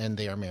Jacobson, and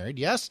they are married,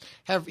 yes,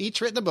 have each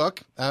written a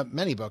book,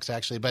 many books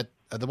actually, but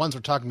the ones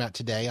we're talking about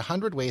today,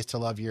 100 Ways to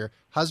Love Your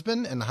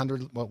Husband and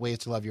 100 Ways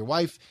to Love Your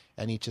Wife,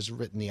 and each has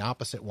written the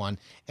opposite one.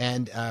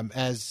 And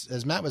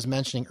as Matt was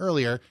mentioning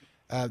earlier,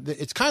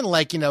 it's kind of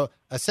like, a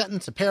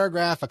sentence, a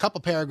paragraph, a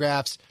couple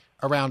paragraphs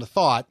around a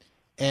thought,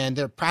 and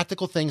they're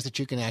practical things that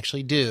you can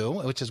actually do,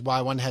 which is why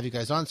I wanted to have you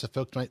guys on, so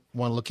folks might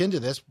want to look into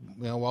this,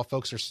 while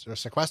folks are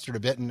sequestered a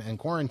bit and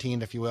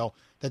quarantined, if you will,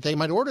 that they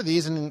might order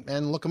these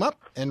and look them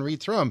up and read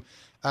through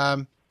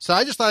them. So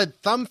I just thought I'd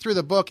thumb through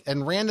the book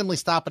and randomly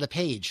stop at a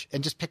page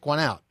and just pick one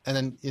out,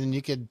 and then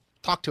you could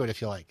talk to it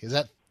if you like. Is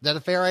that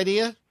a fair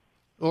idea?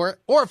 Or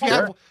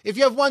if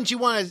you have ones you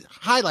want to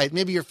highlight,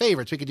 maybe your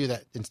favorites, we could do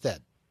that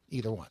instead.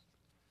 Either one.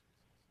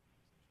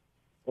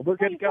 Well, we're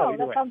good to go.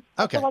 Either way.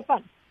 Okay. That sounds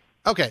fun.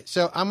 Okay,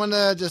 so I'm going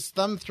to just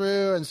thumb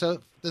through, and so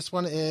this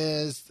one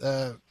is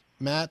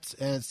Matt's,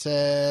 and it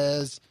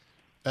says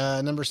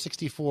number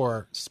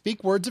 64,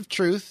 speak words of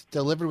truth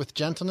delivered with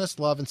gentleness,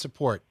 love, and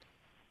support.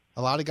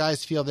 A lot of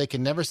guys feel they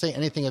can never say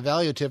anything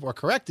evaluative or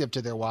corrective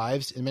to their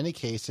wives. In many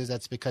cases,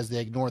 that's because they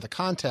ignore the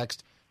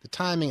context, the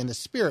timing, and the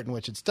spirit in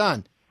which it's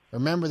done.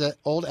 Remember that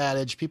old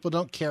adage, people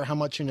don't care how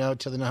much you know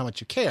till they know how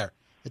much you care.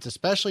 It's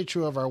especially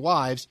true of our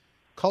wives.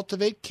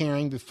 Cultivate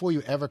caring before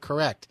you ever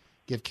correct.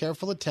 Give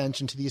careful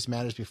attention to these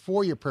matters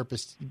before you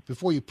purpose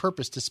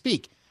to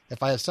speak.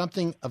 If I have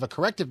something of a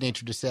corrective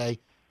nature to say,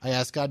 I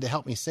ask God to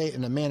help me say it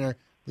in a manner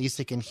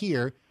Lisa can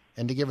hear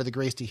and to give her the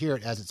grace to hear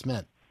it as it's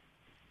meant.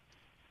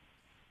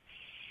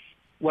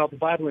 Well, the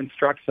Bible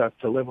instructs us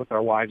to live with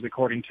our wives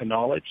according to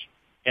knowledge.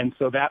 And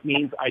so that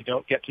means I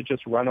don't get to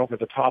just run over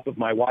the top of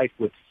my wife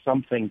with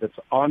something that's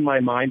on my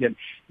mind. And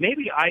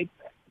maybe I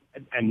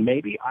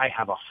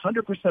have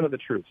 100% of the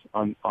truth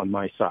on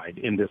my side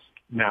in this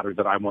matter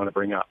that I want to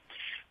bring up.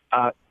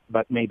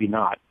 But maybe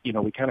not. We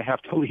kind of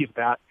have to leave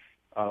that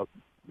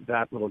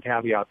little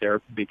caveat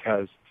there,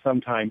 because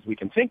sometimes we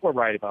can think we're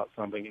right about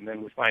something and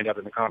then we find out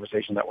in the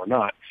conversation that we're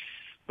not.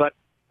 But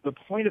the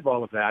point of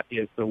all of that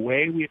is the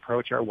way we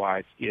approach our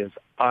wives is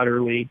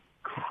utterly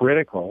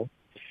critical,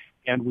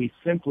 and we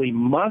simply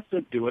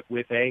mustn't do it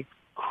with a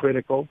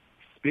critical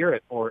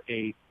spirit or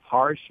a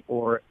harsh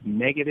or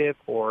negative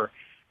or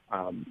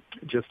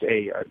just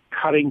a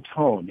cutting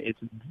tone. It's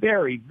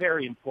very,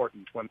 very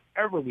important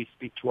whenever we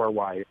speak to our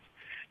wives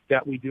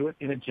that we do it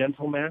in a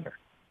gentle manner.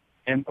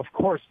 And, of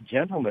course,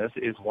 gentleness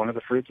is one of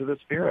the fruits of the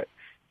Spirit,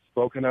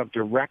 spoken of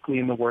directly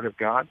in the Word of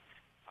God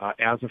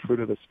as a fruit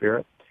of the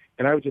Spirit.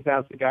 And I would just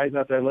ask the guys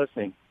out there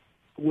listening,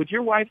 would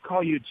your wife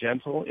call you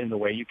gentle in the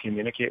way you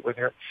communicate with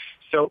her?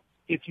 So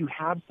if you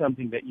have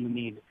something that you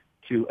need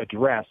to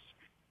address,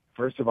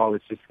 first of all,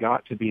 it's just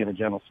got to be in a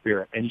gentle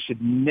spirit. And you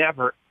should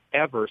never,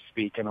 ever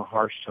speak in a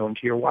harsh tone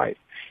to your wife.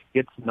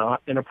 It's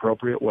not an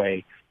appropriate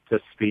way to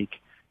speak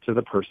to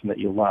the person that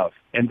you love.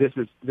 And this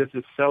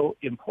is so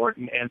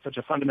important and such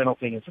a fundamental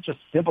thing and such a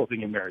simple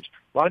thing in marriage.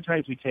 A lot of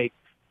times we take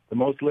the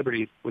most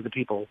liberties with the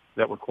people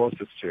that we're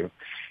closest to.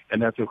 And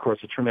that's, of course,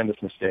 a tremendous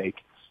mistake.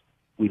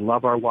 We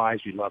love our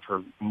wives. We love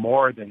her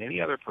more than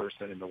any other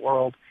person in the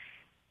world.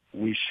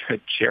 We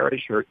should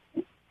cherish her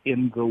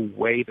in the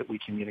way that we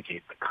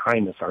communicate, the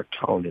kindness, our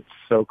tone. It's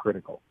so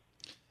critical.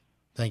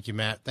 Thank you,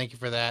 Matt. Thank you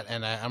for that.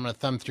 And I'm going to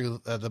thumb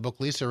through the book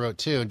Lisa wrote,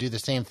 too, and do the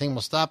same thing.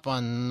 We'll stop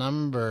on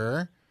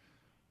number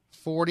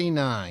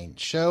 49.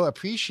 Show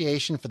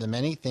appreciation for the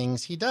many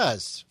things he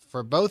does.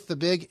 For both the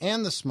big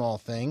and the small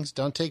things,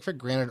 don't take for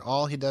granted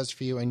all he does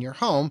for you in your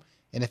home.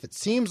 And if it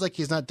seems like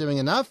he's not doing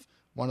enough,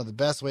 one of the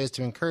best ways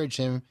to encourage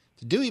him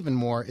to do even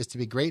more is to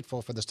be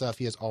grateful for the stuff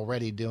he is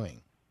already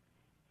doing.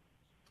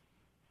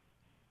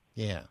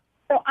 Yeah.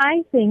 So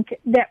I think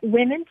that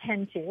women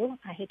tend to,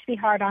 I hate to be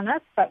hard on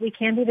us, but we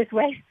can be this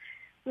way.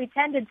 We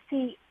tend to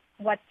see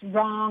what's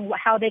wrong,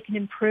 how they can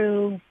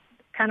improve,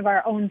 kind of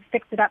our own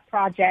fix-it-up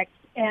projects.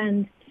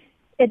 And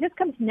it just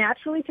comes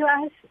naturally to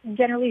us,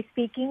 generally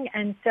speaking.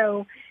 And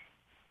so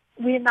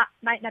we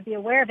might not be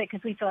aware of it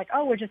because we feel like,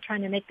 oh, we're just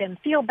trying to make them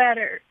feel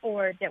better,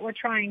 or that we're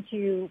trying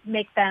to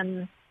make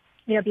them,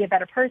 be a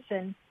better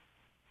person.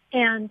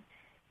 And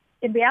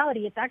in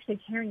reality, it's actually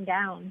tearing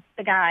down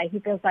the guy who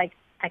feels like,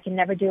 I can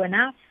never do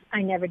enough.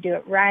 I never do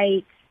it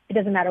right. It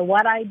doesn't matter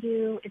what I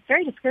do. It's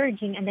very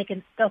discouraging, and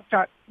they'll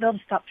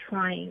just stop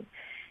trying.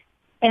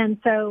 And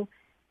so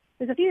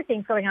there's a few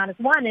things going on.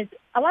 One is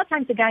a lot of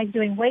times the guy's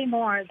doing way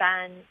more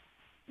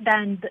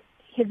than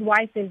his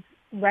wife is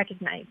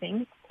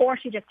recognizing, or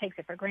she just takes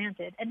it for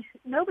granted. And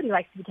nobody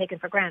likes to be taken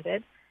for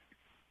granted.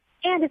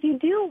 And if you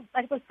do,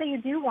 let's say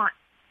you do want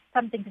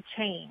something to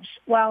change,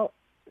 well,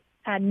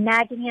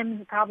 nagging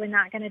him is probably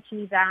not going to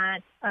achieve that.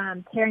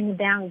 Tearing him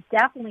down is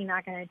definitely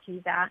not going to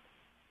achieve that.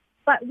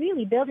 But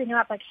really building him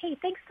up, like, hey,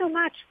 thanks so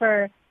much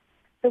for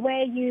the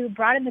way you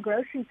brought in the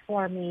groceries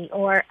for me,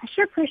 or I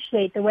sure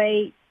appreciate the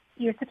way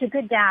you're such a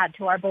good dad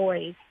to our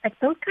boys. Like,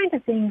 those kinds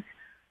of things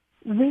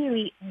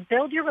really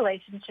build your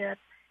relationship,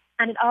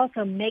 and it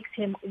also makes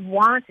him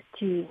want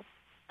to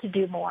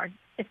do more.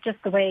 It's just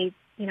the way,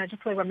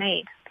 just the way we're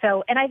made.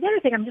 So, and the other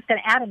thing I'm just going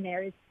to add in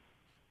there is,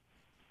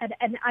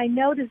 and I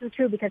know this is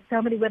true because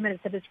so many women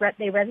have said this,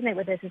 they resonate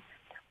with this, is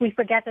we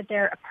forget that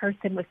they're a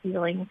person with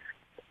feelings.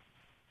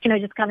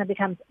 It just kind of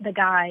becomes the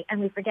guy,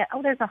 and we forget,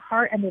 oh, there's a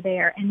heart under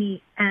there, and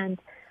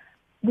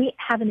we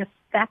have an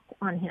effect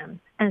on him.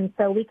 And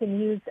so we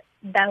can use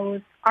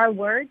our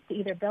words to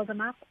either build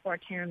him up or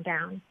tear him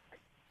down.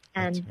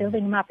 And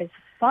building him up is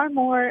far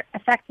more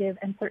effective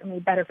and certainly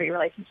better for your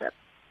relationship.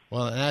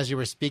 Well, and as you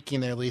were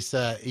speaking there,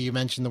 Lisa, you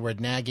mentioned the word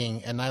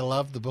nagging, and I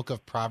love the book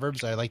of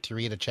Proverbs. I like to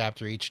read a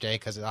chapter each day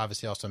because it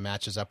obviously also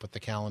matches up with the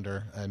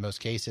calendar in most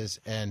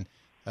cases. And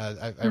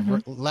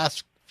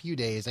last few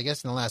days, I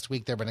guess in the last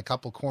week, there have been a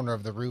couple corner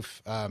of the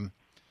roof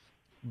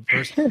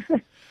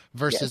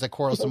versus a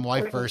quarrelsome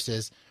wife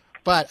verses.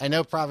 But I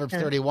know Proverbs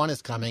 31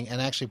 is coming, and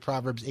actually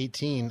Proverbs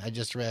 18, I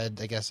just read,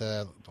 I guess,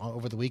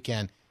 over the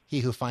weekend.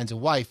 He who finds a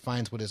wife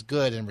finds what is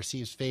good and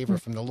receives favor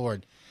from the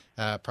Lord.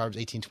 Proverbs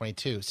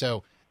 18:22.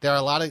 So there are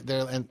a lot of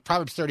there, and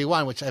Proverbs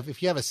 31. Which,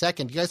 if you have a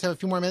second, do you guys have a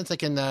few more minutes? I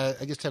can, I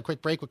guess, take a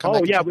quick break. We'll come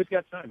back. Oh yeah, we've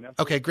got time. Absolutely.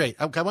 Okay, great.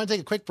 I want to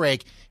take a quick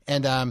break,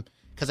 and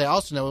because I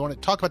also know we want to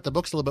talk about the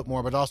books a little bit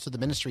more, but also the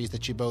ministries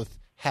that you both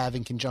have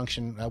in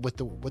conjunction with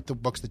the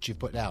books that you've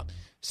put out.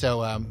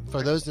 So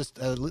for those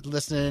just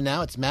listening in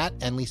now, it's Matt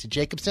and Lisa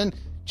Jacobson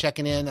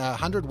checking in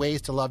 100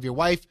 Ways to Love Your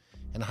Wife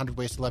and 100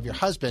 Ways to Love Your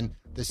Husband,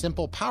 the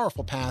simple,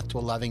 powerful path to a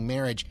loving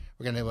marriage.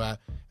 We're going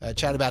to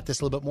chat about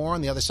this a little bit more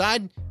on the other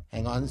side.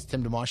 Hang on, it's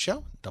Tim DeMoss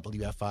Show,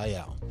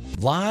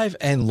 WFIL. Live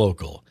and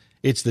local.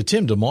 It's the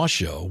Tim DeMoss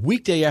Show,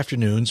 weekday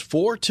afternoons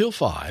 4 till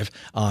 5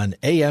 on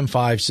AM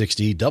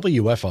 560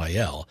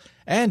 WFIL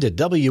and at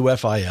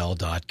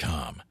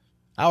WFIL.com.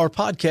 Our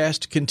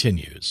podcast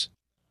continues.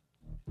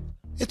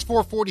 It's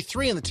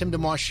 4:43 on the Tim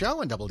DeMoss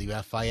Show on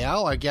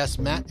WFIL. Our guests,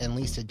 Matt and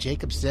Lisa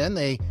Jacobson,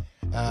 they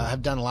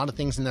have done a lot of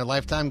things in their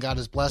lifetime. God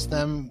has blessed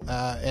them,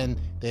 and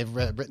they've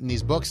written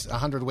these books,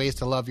 100 Ways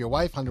to Love Your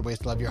Wife, 100 Ways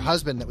to Love Your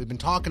Husband, that we've been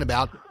talking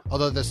about,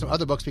 although there's some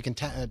other books we can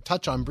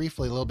touch on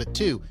briefly a little bit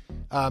too.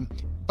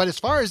 But as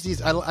far as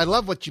these, I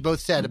love what you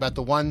both said about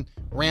the one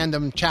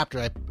random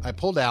chapter I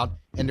pulled out.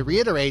 And to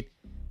reiterate,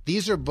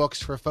 these are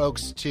books for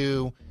folks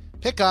to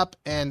pick up,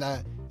 and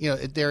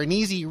they're an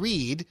easy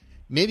read,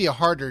 maybe a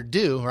harder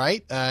do,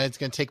 right? It's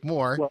going to take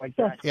more. Well,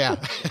 exactly. Yeah.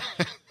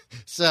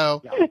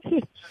 So,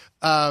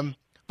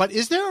 but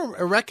is there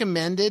a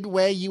recommended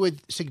way you would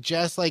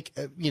suggest,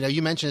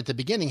 you mentioned at the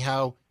beginning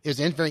how it was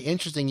very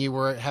interesting. You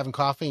were having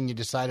coffee and you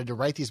decided to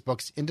write these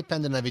books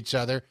independent of each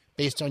other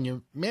based on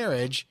your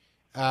marriage,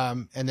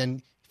 and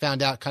then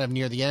found out kind of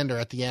near the end or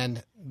at the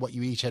end what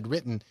you each had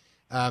written.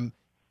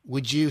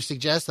 Would you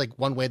suggest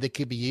one way that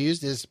could be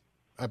used is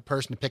a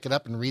person to pick it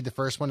up and read the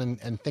first one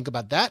and think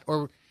about that?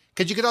 Or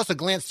because you could also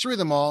glance through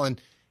them all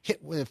and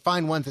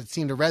find ones that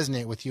seem to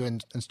resonate with you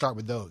and start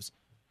with those.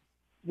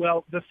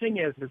 Well, the thing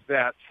is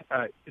that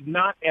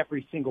not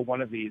every single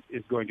one of these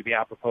is going to be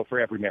apropos for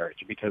every marriage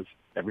because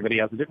everybody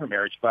has a different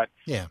marriage. But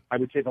yeah, I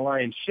would say the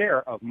lion's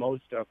share of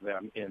most of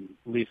them in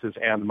Lisa's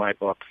and my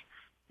book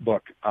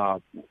book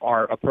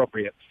are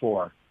appropriate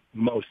for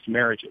most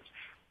marriages.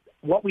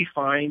 What we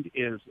find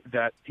is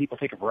that people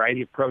take a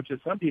variety of approaches.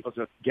 Some people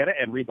just get it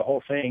and read the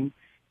whole thing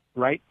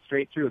right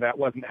straight through. That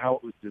wasn't how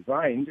it was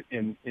designed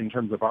in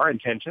terms of our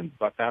intentions,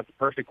 but that's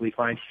perfectly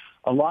fine.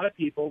 A lot of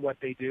people, what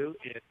they do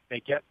is they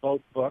get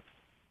both books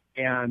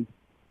and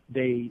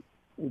they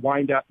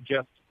wind up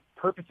just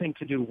purposing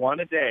to do one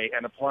a day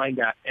and applying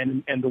that.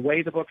 And the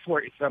way the books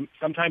work,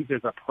 sometimes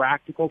there's a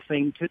practical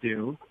thing to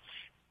do.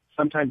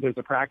 Sometimes there's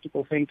a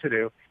practical thing to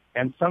do.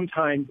 And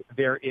sometimes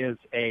there is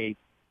a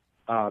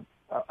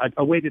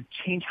way to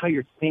change how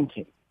you're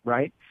thinking,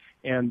 right?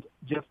 And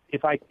just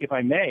if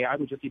I may, I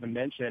would just even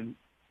mention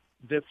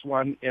this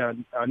one,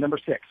 number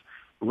 6.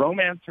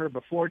 Romance her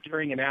before,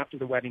 during, and after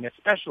the wedding,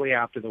 especially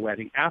after the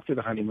wedding, after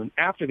the honeymoon,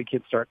 after the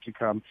kids start to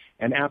come,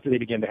 and after they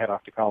begin to head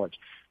off to college.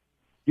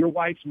 Your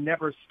wife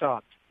never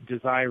stopped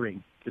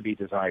desiring to be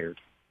desired.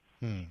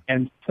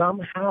 And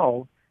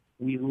somehow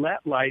we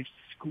let life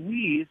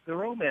squeeze the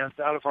romance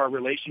out of our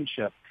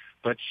relationship.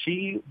 But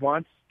she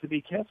wants to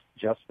be kissed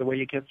just the way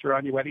you kissed her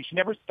on your wedding. She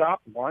never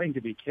stopped wanting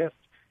to be kissed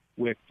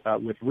with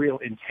real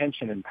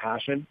intention and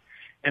passion.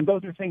 And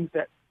those are things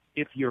that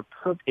if you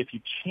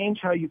change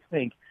how you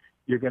think,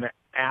 you're going to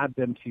add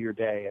them to your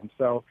day. And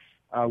so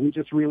we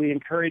just really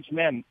encourage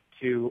men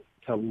to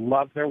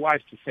love their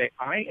wives, to say,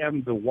 I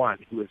am the one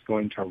who is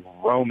going to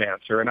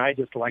romance her. And I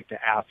just like to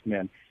ask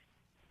men,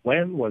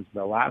 when was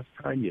the last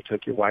time you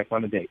took your wife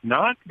on a date?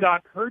 Not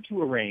got her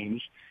to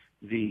arrange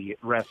the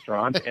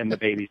restaurant and the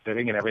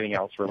babysitting and everything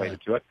else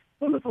related to it.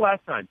 When was the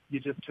last time you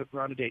just took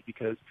her on a date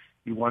because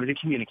you wanted to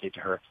communicate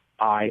to her,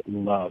 I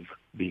love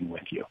being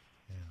with you?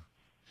 Yeah.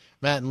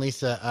 Matt and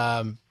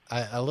Lisa,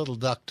 a little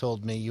duck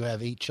told me you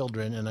have 8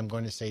 children, and I'm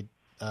going to say,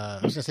 I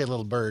was going to say a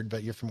little bird,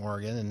 but you're from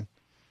Oregon, and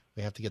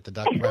we have to get the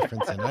duck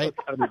reference in, right?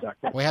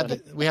 We have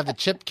the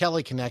Chip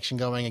Kelly connection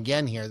going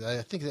again here.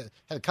 I think that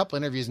had a couple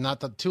interviews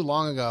not too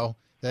long ago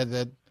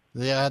that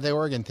the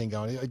Oregon thing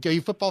going. Are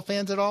you football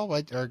fans at all?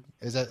 Or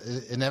is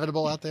that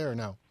inevitable out there or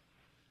no?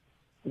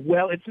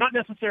 Well, it's not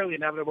necessarily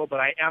inevitable, but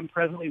I am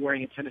presently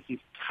wearing a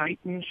Tennessee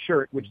Titans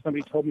shirt, which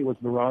somebody told me was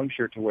the wrong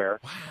shirt to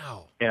wear.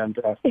 Wow. And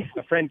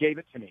a friend gave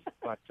it to me.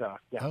 But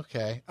yeah.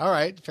 Okay. All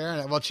right. Fair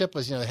enough. Well, Chip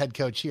was the head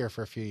coach here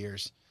for a few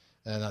years,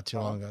 not too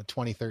long ago,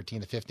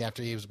 2013 to 15,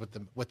 after he was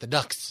with the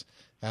Ducks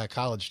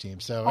college team.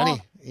 So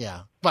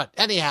yeah. But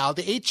anyhow,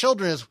 the 8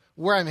 children is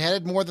where I'm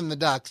headed, more than the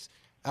Ducks,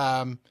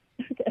 and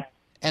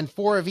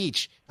 4 of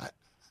each.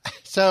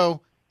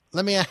 So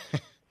let me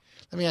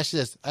ask you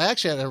this. I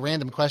actually had a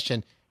random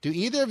question. Do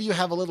either of you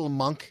have a little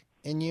monk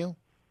in you?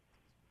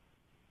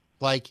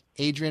 Like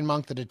Adrian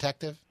Monk, the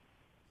detective?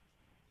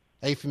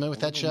 Are you familiar with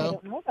that show? I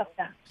don't know about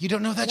that. You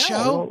don't know that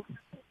show?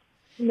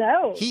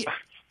 No.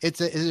 It's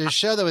a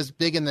show that was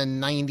big in the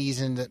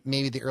 90s and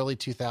maybe the early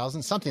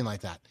 2000s, something like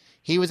that.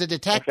 He was a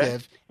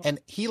detective, and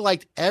he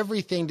liked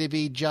everything to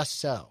be just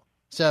so.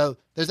 So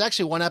there's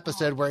actually one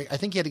episode where I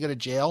think he had to go to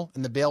jail,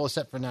 and the bail was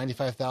set for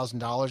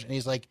 $95,000, and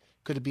he's like,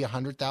 could it be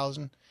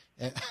 $100,000?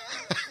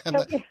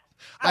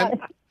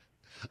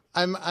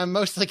 I'm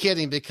mostly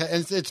kidding,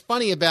 because it's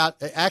funny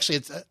about, actually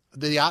it's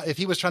if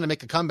he was trying to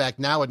make a comeback,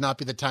 now would not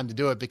be the time to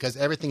do it, because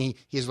everything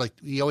he's like,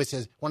 he always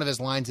says, one of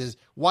his lines is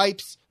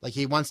wipes, like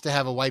he wants to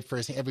have a wipe for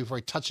his hand before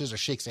he touches or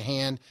shakes a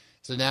hand.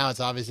 So now it's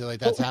obviously like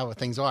that's how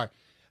things are.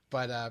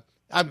 But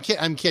I'm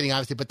kidding,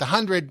 obviously. But the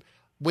 100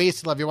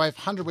 ways to love your wife,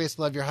 100 ways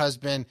to love your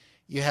husband.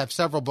 You have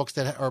several books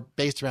that are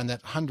based around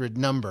that 100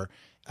 number.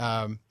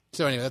 So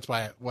anyway, that's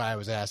why I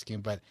was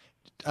asking. But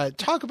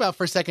talk about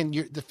for a second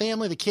the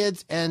family, the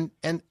kids, and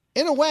in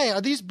a way,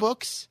 are these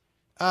books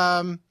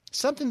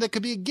something that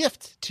could be a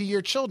gift to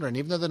your children,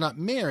 even though they're not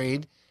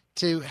married,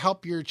 to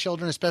help your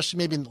children, especially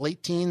maybe in the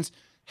late teens,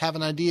 have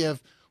an idea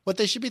of what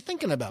they should be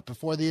thinking about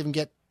before they even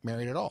get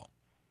married at all?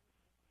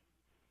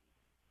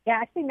 Yeah,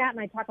 actually, Matt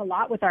and I talk a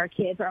lot with our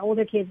kids, our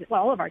older kids,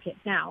 well, all of our kids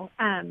now,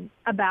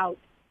 about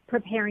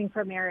preparing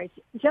for marriage,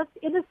 just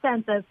in the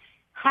sense of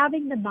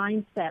having the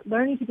mindset,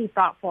 learning to be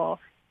thoughtful,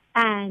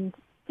 and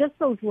just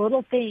those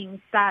little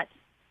things that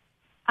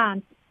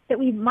that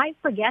we might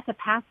forget to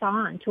pass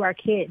on to our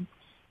kids.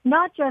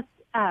 Not just,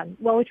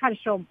 we try to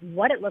show them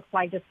what it looks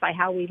like just by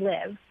how we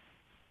live,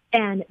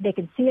 and they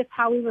can see us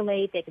how we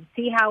relate, they can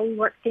see how we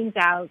work things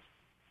out.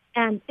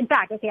 And in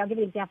fact, okay, I'll give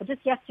you an example.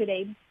 Just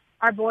yesterday,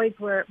 our boys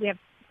we have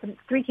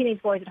 3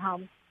 teenage boys at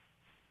home,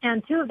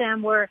 and 2 of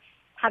them were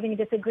having a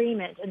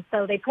disagreement. And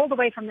so they pulled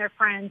away from their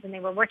friends, and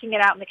they were working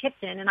it out in the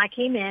kitchen. And I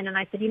came in, and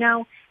I said,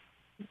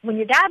 when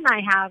your dad and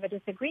I have a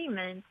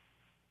disagreement,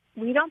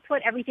 we don't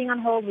put everything on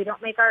hold. We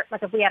don't make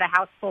like if we had a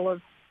house full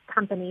of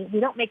company, we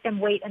don't make them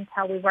wait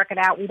until we work it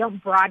out. We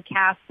don't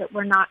broadcast that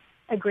we're not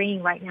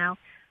agreeing right now.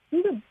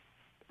 We would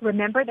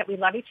remember that we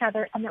love each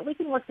other and that we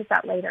can work this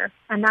out later.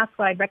 And that's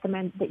what I'd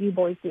recommend that you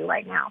boys do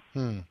right now.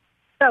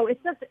 So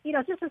it's just,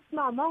 just a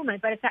small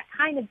moment, but it's that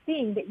kind of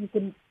thing that you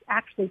can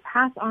actually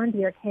pass on to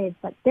your kids.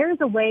 Like there's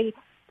a way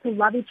to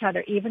love each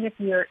other, even if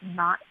you're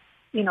not,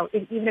 even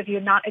if you're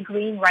not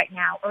agreeing right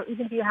now, or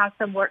even if you have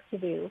some work to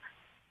do.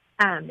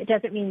 It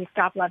doesn't mean you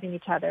stop loving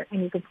each other,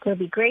 and you can still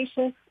be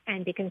gracious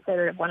and be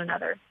considerate of one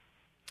another.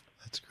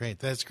 That's great.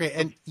 That's great.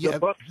 And the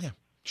books, yeah,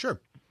 sure.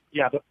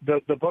 Yeah,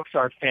 the books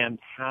are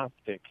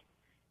fantastic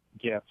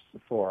gifts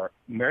for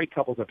married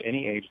couples of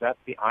any age. That's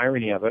the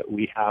irony of it.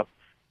 We have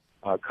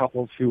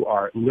couples who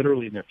are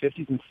literally in their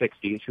 50s and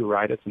 60s who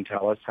write us and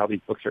tell us how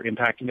these books are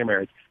impacting their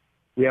marriage.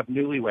 We have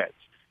newlyweds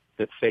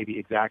that say the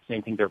exact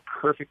same thing. They're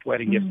perfect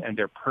wedding gifts, and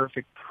they're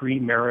perfect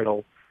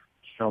premarital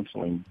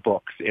counseling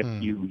books.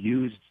 If you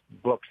use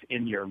books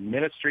in your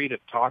ministry to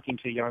talking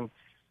to young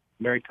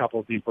married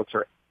couples, these books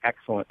are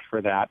excellent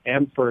for that,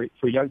 and for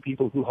young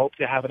people who hope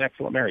to have an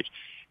excellent marriage.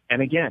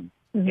 And again,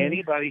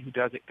 anybody who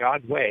does it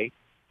God's way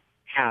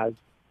has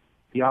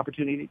the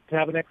opportunity to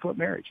have an excellent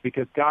marriage,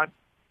 because God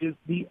is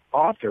the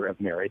author of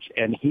marriage,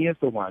 and he is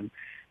the one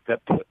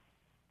that put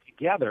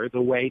together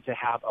the way to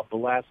have a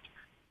blessed,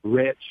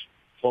 rich,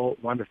 full,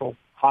 wonderful,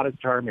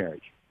 hot-as-tar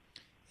marriage.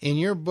 In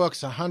your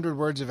books, 100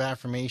 words of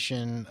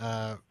affirmation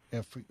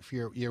if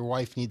your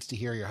wife needs to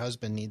hear, your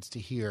husband needs to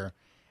hear.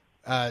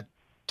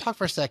 Talk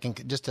for a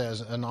second, just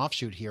as an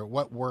offshoot here,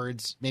 what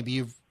words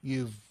maybe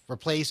you've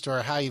replaced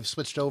or how you've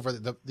switched over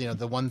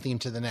the one theme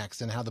to the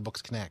next, and how the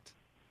books connect.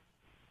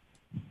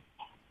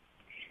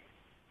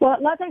 Well,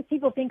 a lot of times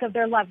people think of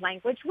their love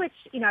language, which,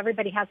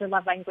 everybody has their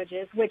love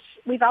languages, which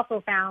we've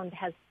also found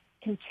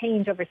can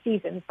change over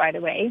seasons, by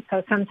the way.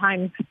 So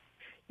sometimes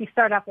you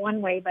start off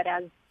one way, but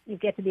as you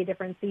get to be a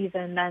different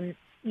season, then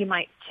you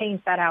might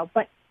change that out.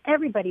 But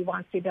everybody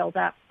wants to build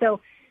up. So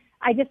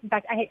in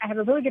fact, I have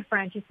a really good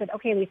friend. She said,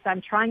 okay, Lisa,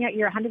 I'm trying out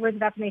your 100 words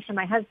of affirmation.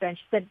 My husband,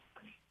 she said,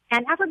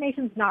 and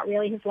affirmation's not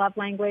really his love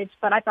language,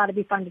 but I thought it'd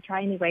be fun to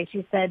try anyway.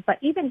 She said, but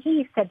even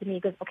he said to me, he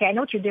goes, okay, I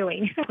know what you're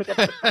doing.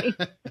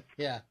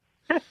 Yeah.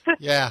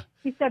 Yeah.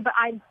 He said,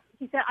 I'm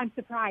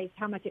surprised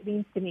how much it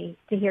means to me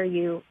to hear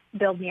you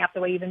build me up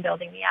the way you've been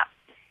building me up.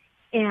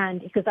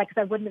 And because I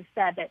wouldn't have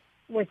said that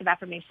words of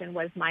affirmation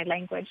was my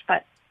language,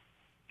 but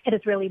it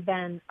has really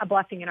been a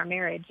blessing in our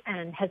marriage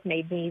and has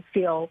made me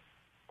feel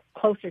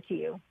closer to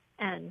you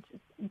and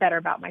better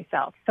about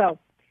myself. So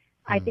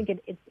I think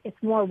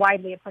it's more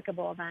widely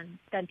applicable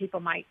than people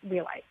might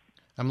realize.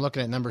 I'm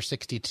looking at number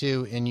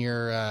 62 in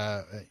your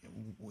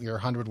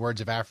 100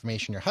 words of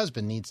affirmation your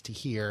husband needs to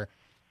hear,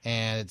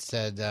 and it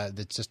said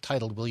it's just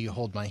titled, Will You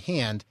Hold My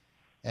Hand?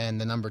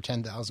 And the number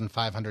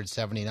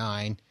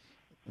 10,579,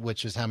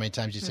 which is how many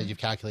times you said you've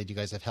calculated you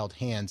guys have held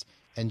hands.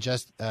 And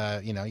just,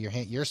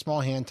 your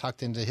small hand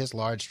tucked into his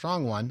large,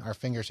 strong one, our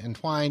fingers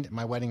entwined,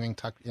 my wedding ring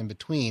tucked in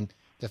between.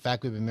 The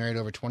fact we've been married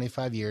over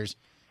 25 years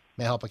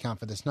may help account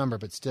for this number,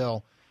 but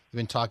still, we've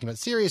been talking about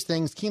serious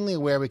things, keenly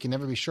aware we can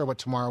never be sure what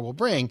tomorrow will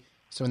bring.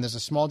 So when there's a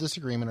small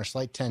disagreement or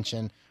slight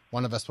tension,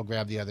 one of us will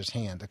grab the other's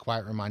hand, a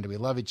quiet reminder we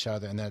love each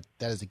other, and that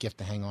is a gift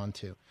to hang on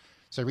to.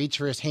 So reach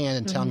for his hand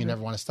and tell him you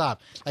never want to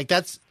stop. Like,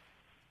 that's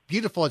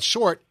beautiful. It's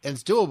short, and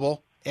it's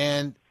doable,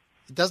 and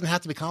it doesn't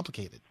have to be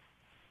complicated.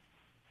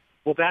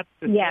 Well, that's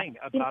the thing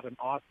about an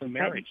awesome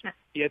marriage.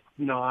 It's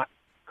not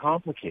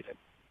complicated.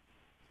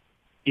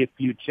 If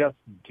you just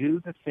do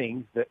the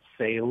things that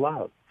say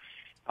love.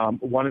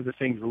 One of the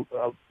things,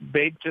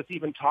 babe, just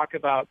even talk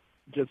about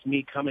just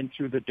me coming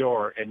through the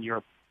door and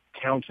your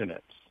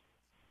countenance.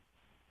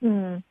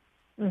 Yeah.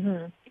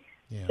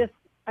 Just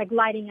like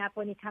lighting up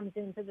when he comes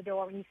into the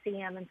door, when you see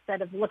him,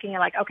 instead of looking at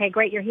like, okay,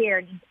 great, you're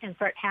here, and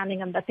start handing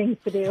him the things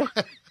to do,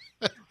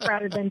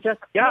 rather than just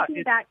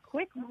taking that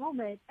quick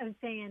moment of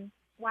saying,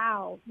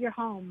 wow, you're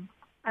home.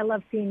 I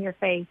love seeing your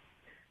face.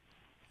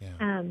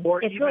 Yeah.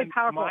 Or it's even really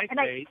powerful. My and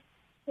face.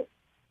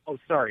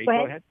 Sorry.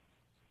 Go ahead.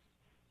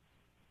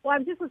 Well, I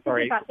was just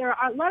thinking about there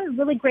are a lot of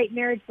really great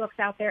marriage books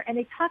out there, and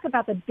they talk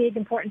about the big,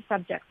 important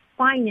subjects: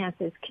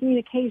 finances,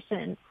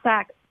 communication,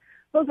 sex.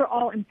 Those are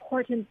all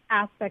important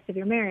aspects of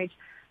your marriage.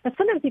 But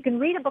sometimes you can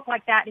read a book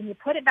like that, and you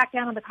put it back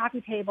down on the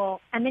coffee table,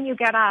 and then you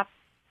get up,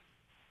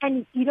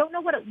 and you don't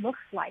know what it looks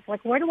like.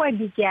 Like, where do I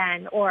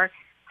begin, or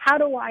how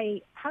do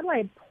I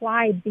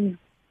apply these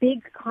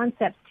big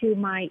concepts to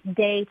my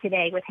day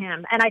today with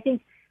him? And I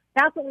think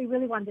that's what we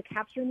really wanted to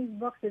capture in these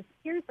books is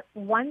here's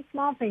one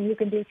small thing you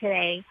can do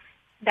today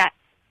that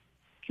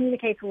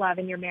communicates love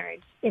in your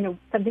marriage.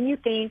 Something you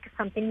think,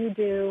 something you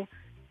do,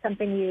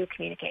 something you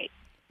communicate.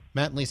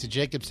 Matt and Lisa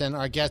Jacobson,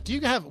 our guest. Do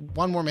you have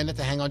one more minute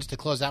to hang on just to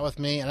close out with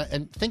me?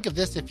 And think of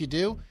this, if you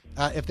do,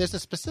 if there's a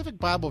specific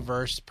Bible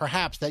verse,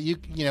 perhaps that you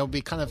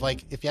be kind of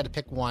like, if you had to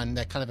pick one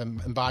that kind of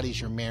embodies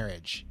your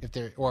marriage, if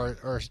there or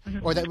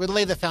that would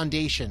lay the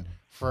foundation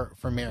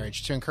for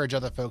marriage to encourage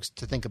other folks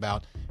to think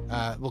about.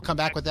 We'll come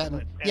back with that.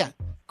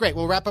 Great.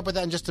 We'll wrap up with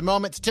that in just a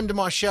moment. It's Tim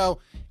DeMoss Show,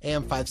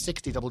 AM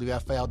 560,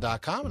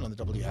 WFIL.com, and on the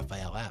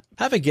WFIL app.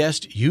 Have a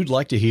guest you'd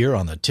like to hear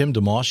on the Tim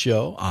DeMoss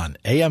Show on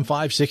AM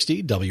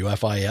 560,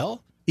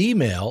 WFIL?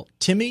 Email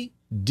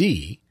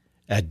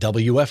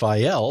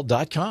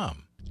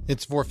timmyd@WFIL.com.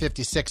 It's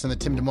 4:56 on the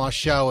Tim DeMoss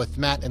Show with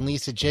Matt and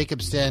Lisa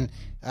Jacobson.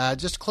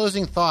 Just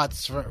closing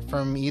thoughts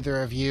from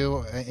either of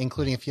you,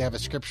 including if you have a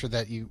scripture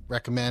that you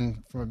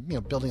recommend for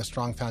building a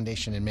strong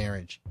foundation in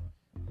marriage.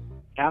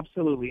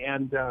 Absolutely.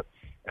 And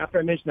after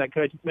I mention that,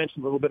 could I just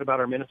mention a little bit about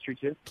our ministry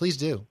too? Please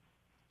do.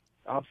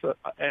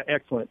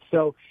 Excellent.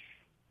 So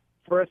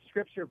for a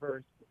scripture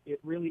verse, it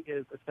really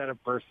is a set of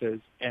verses,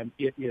 and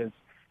it is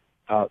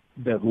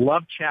the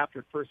love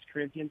chapter, 1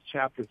 Corinthians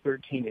chapter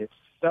 13. It's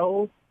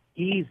so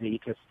easy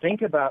to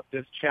think about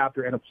this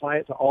chapter and apply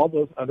it to all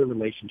those other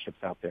relationships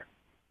out there.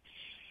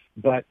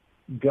 But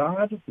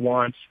God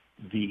wants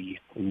the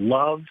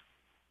love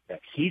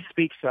that he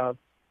speaks of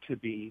to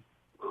be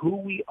who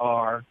we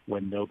are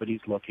when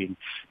nobody's looking,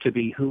 to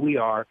be who we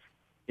are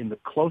in the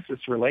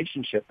closest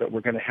relationship that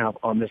we're going to have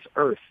on this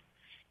earth.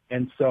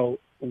 And so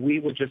we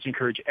would just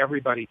encourage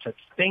everybody to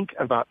think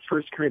about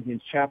 1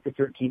 Corinthians chapter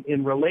 13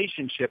 in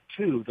relationship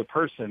to the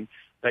person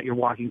that you're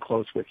walking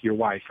close with, your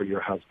wife or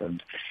your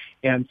husband.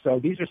 And so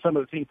these are some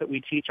of the things that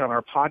we teach on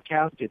our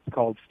podcast. It's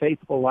called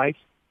Faithful Life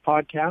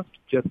Podcast,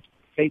 just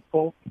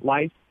Faithful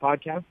Life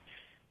Podcast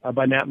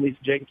by Matt and Lisa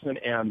Jacobson,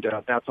 and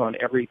that's on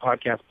every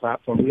podcast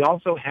platform. We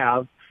also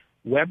have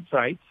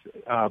websites.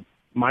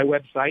 My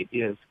website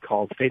is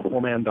called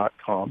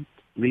faithfulman.com.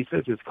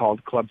 Lisa's is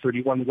called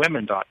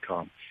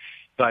club31women.com.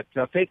 But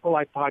Faithful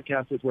Life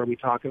Podcast is where we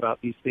talk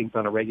about these things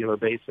on a regular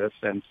basis.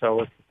 And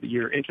so if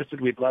you're interested,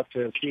 we'd love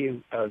to see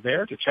you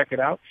there to check it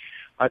out.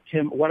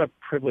 Tim, what a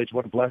privilege,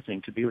 what a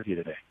blessing to be with you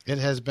today. It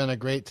has been a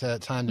great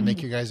time to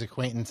make your guys'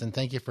 acquaintance, and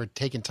thank you for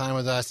taking time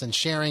with us and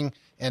sharing.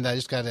 And I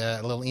just got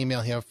a little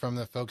email here from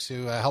the folks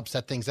who helped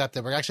set things up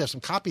that we actually have some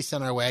copies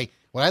sent our way.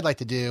 What I'd like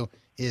to do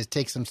is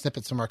take some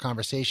snippets from our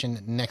conversation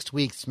next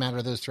week,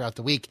 smatter those throughout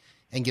the week,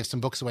 and give some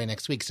books away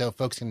next week so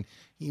folks can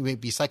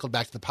be cycled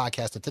back to the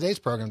podcast of today's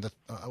program,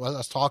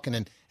 us talking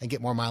and get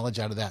more mileage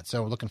out of that.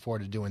 So we're looking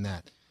forward to doing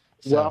that.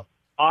 So, well,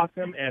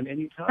 awesome. And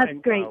anytime. That's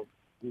great.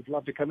 We'd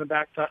love to come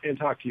back and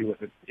talk to you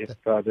with it if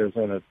there's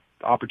an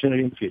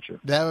opportunity in the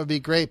future. That would be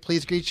great.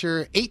 Please greet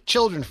your 8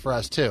 children for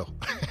us, too.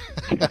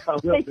 Thanks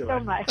so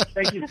much.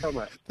 Thank you so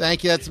much.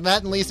 Thank you. That's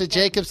Matt and Lisa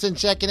Jacobson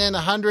checking in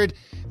 100,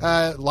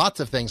 lots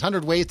of things,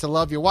 100 ways to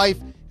love your wife,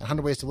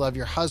 100 ways to love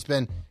your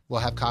husband. We'll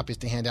have copies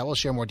to hand out. We'll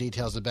share more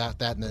details about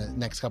that in the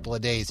next couple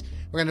of days.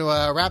 We're going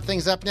to wrap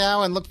things up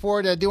now and look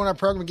forward to doing our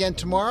program again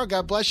tomorrow.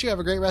 God bless you. Have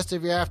a great rest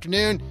of your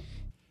afternoon.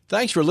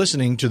 Thanks for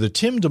listening to the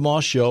Tim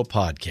DeMoss Show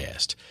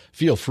podcast.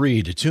 Feel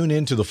free to tune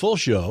in to the full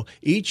show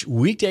each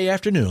weekday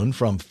afternoon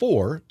from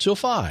 4 till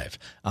 5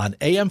 on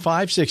AM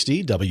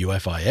 560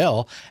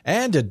 WFIL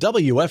and at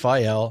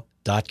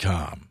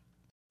WFIL.com.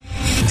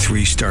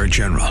 3-star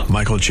General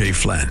Michael J.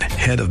 Flynn,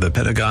 head of the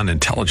Pentagon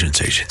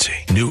Intelligence Agency,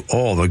 knew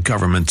all the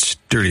government's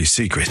dirty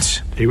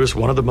secrets. He was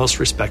one of the most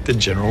respected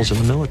generals in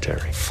the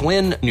military.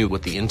 Flynn knew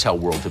what the intel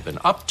world had been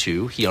up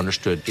to. He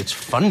understood its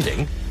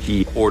funding.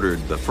 He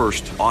ordered the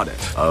first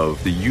audit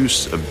of the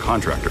use of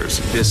contractors.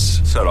 This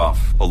set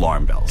off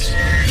alarm bells.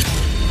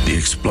 The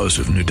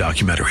explosive new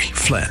documentary,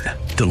 Flynn,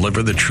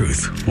 Deliver the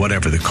Truth,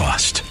 Whatever the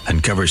Cost,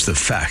 uncovers the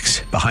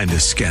facts behind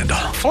this scandal.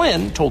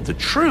 Flynn told the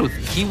truth.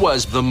 He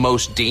was the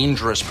most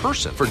dangerous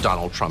person for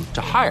Donald Trump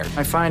to hire.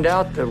 I find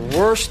out the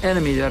worst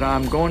enemy that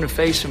I'm going to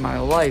face in my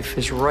life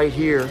is right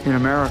here in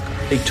America.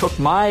 They took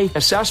my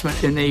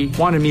assessment and they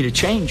wanted me to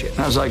change it. And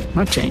I was like, I'm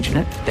not changing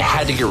it. They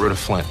had to get rid of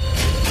Flynn.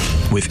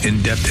 With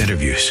in-depth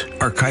interviews,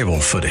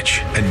 archival footage,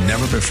 and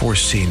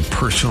never-before-seen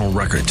personal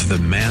records of the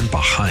man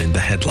behind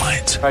the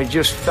headlines. I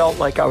just felt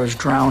like I was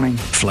drowning.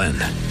 Flynn,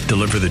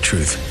 Deliver the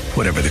Truth,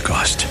 Whatever the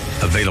Cost.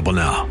 Available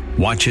now.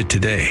 Watch it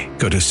today.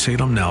 Go to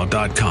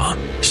salemnow.com.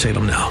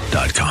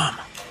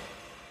 salemnow.com.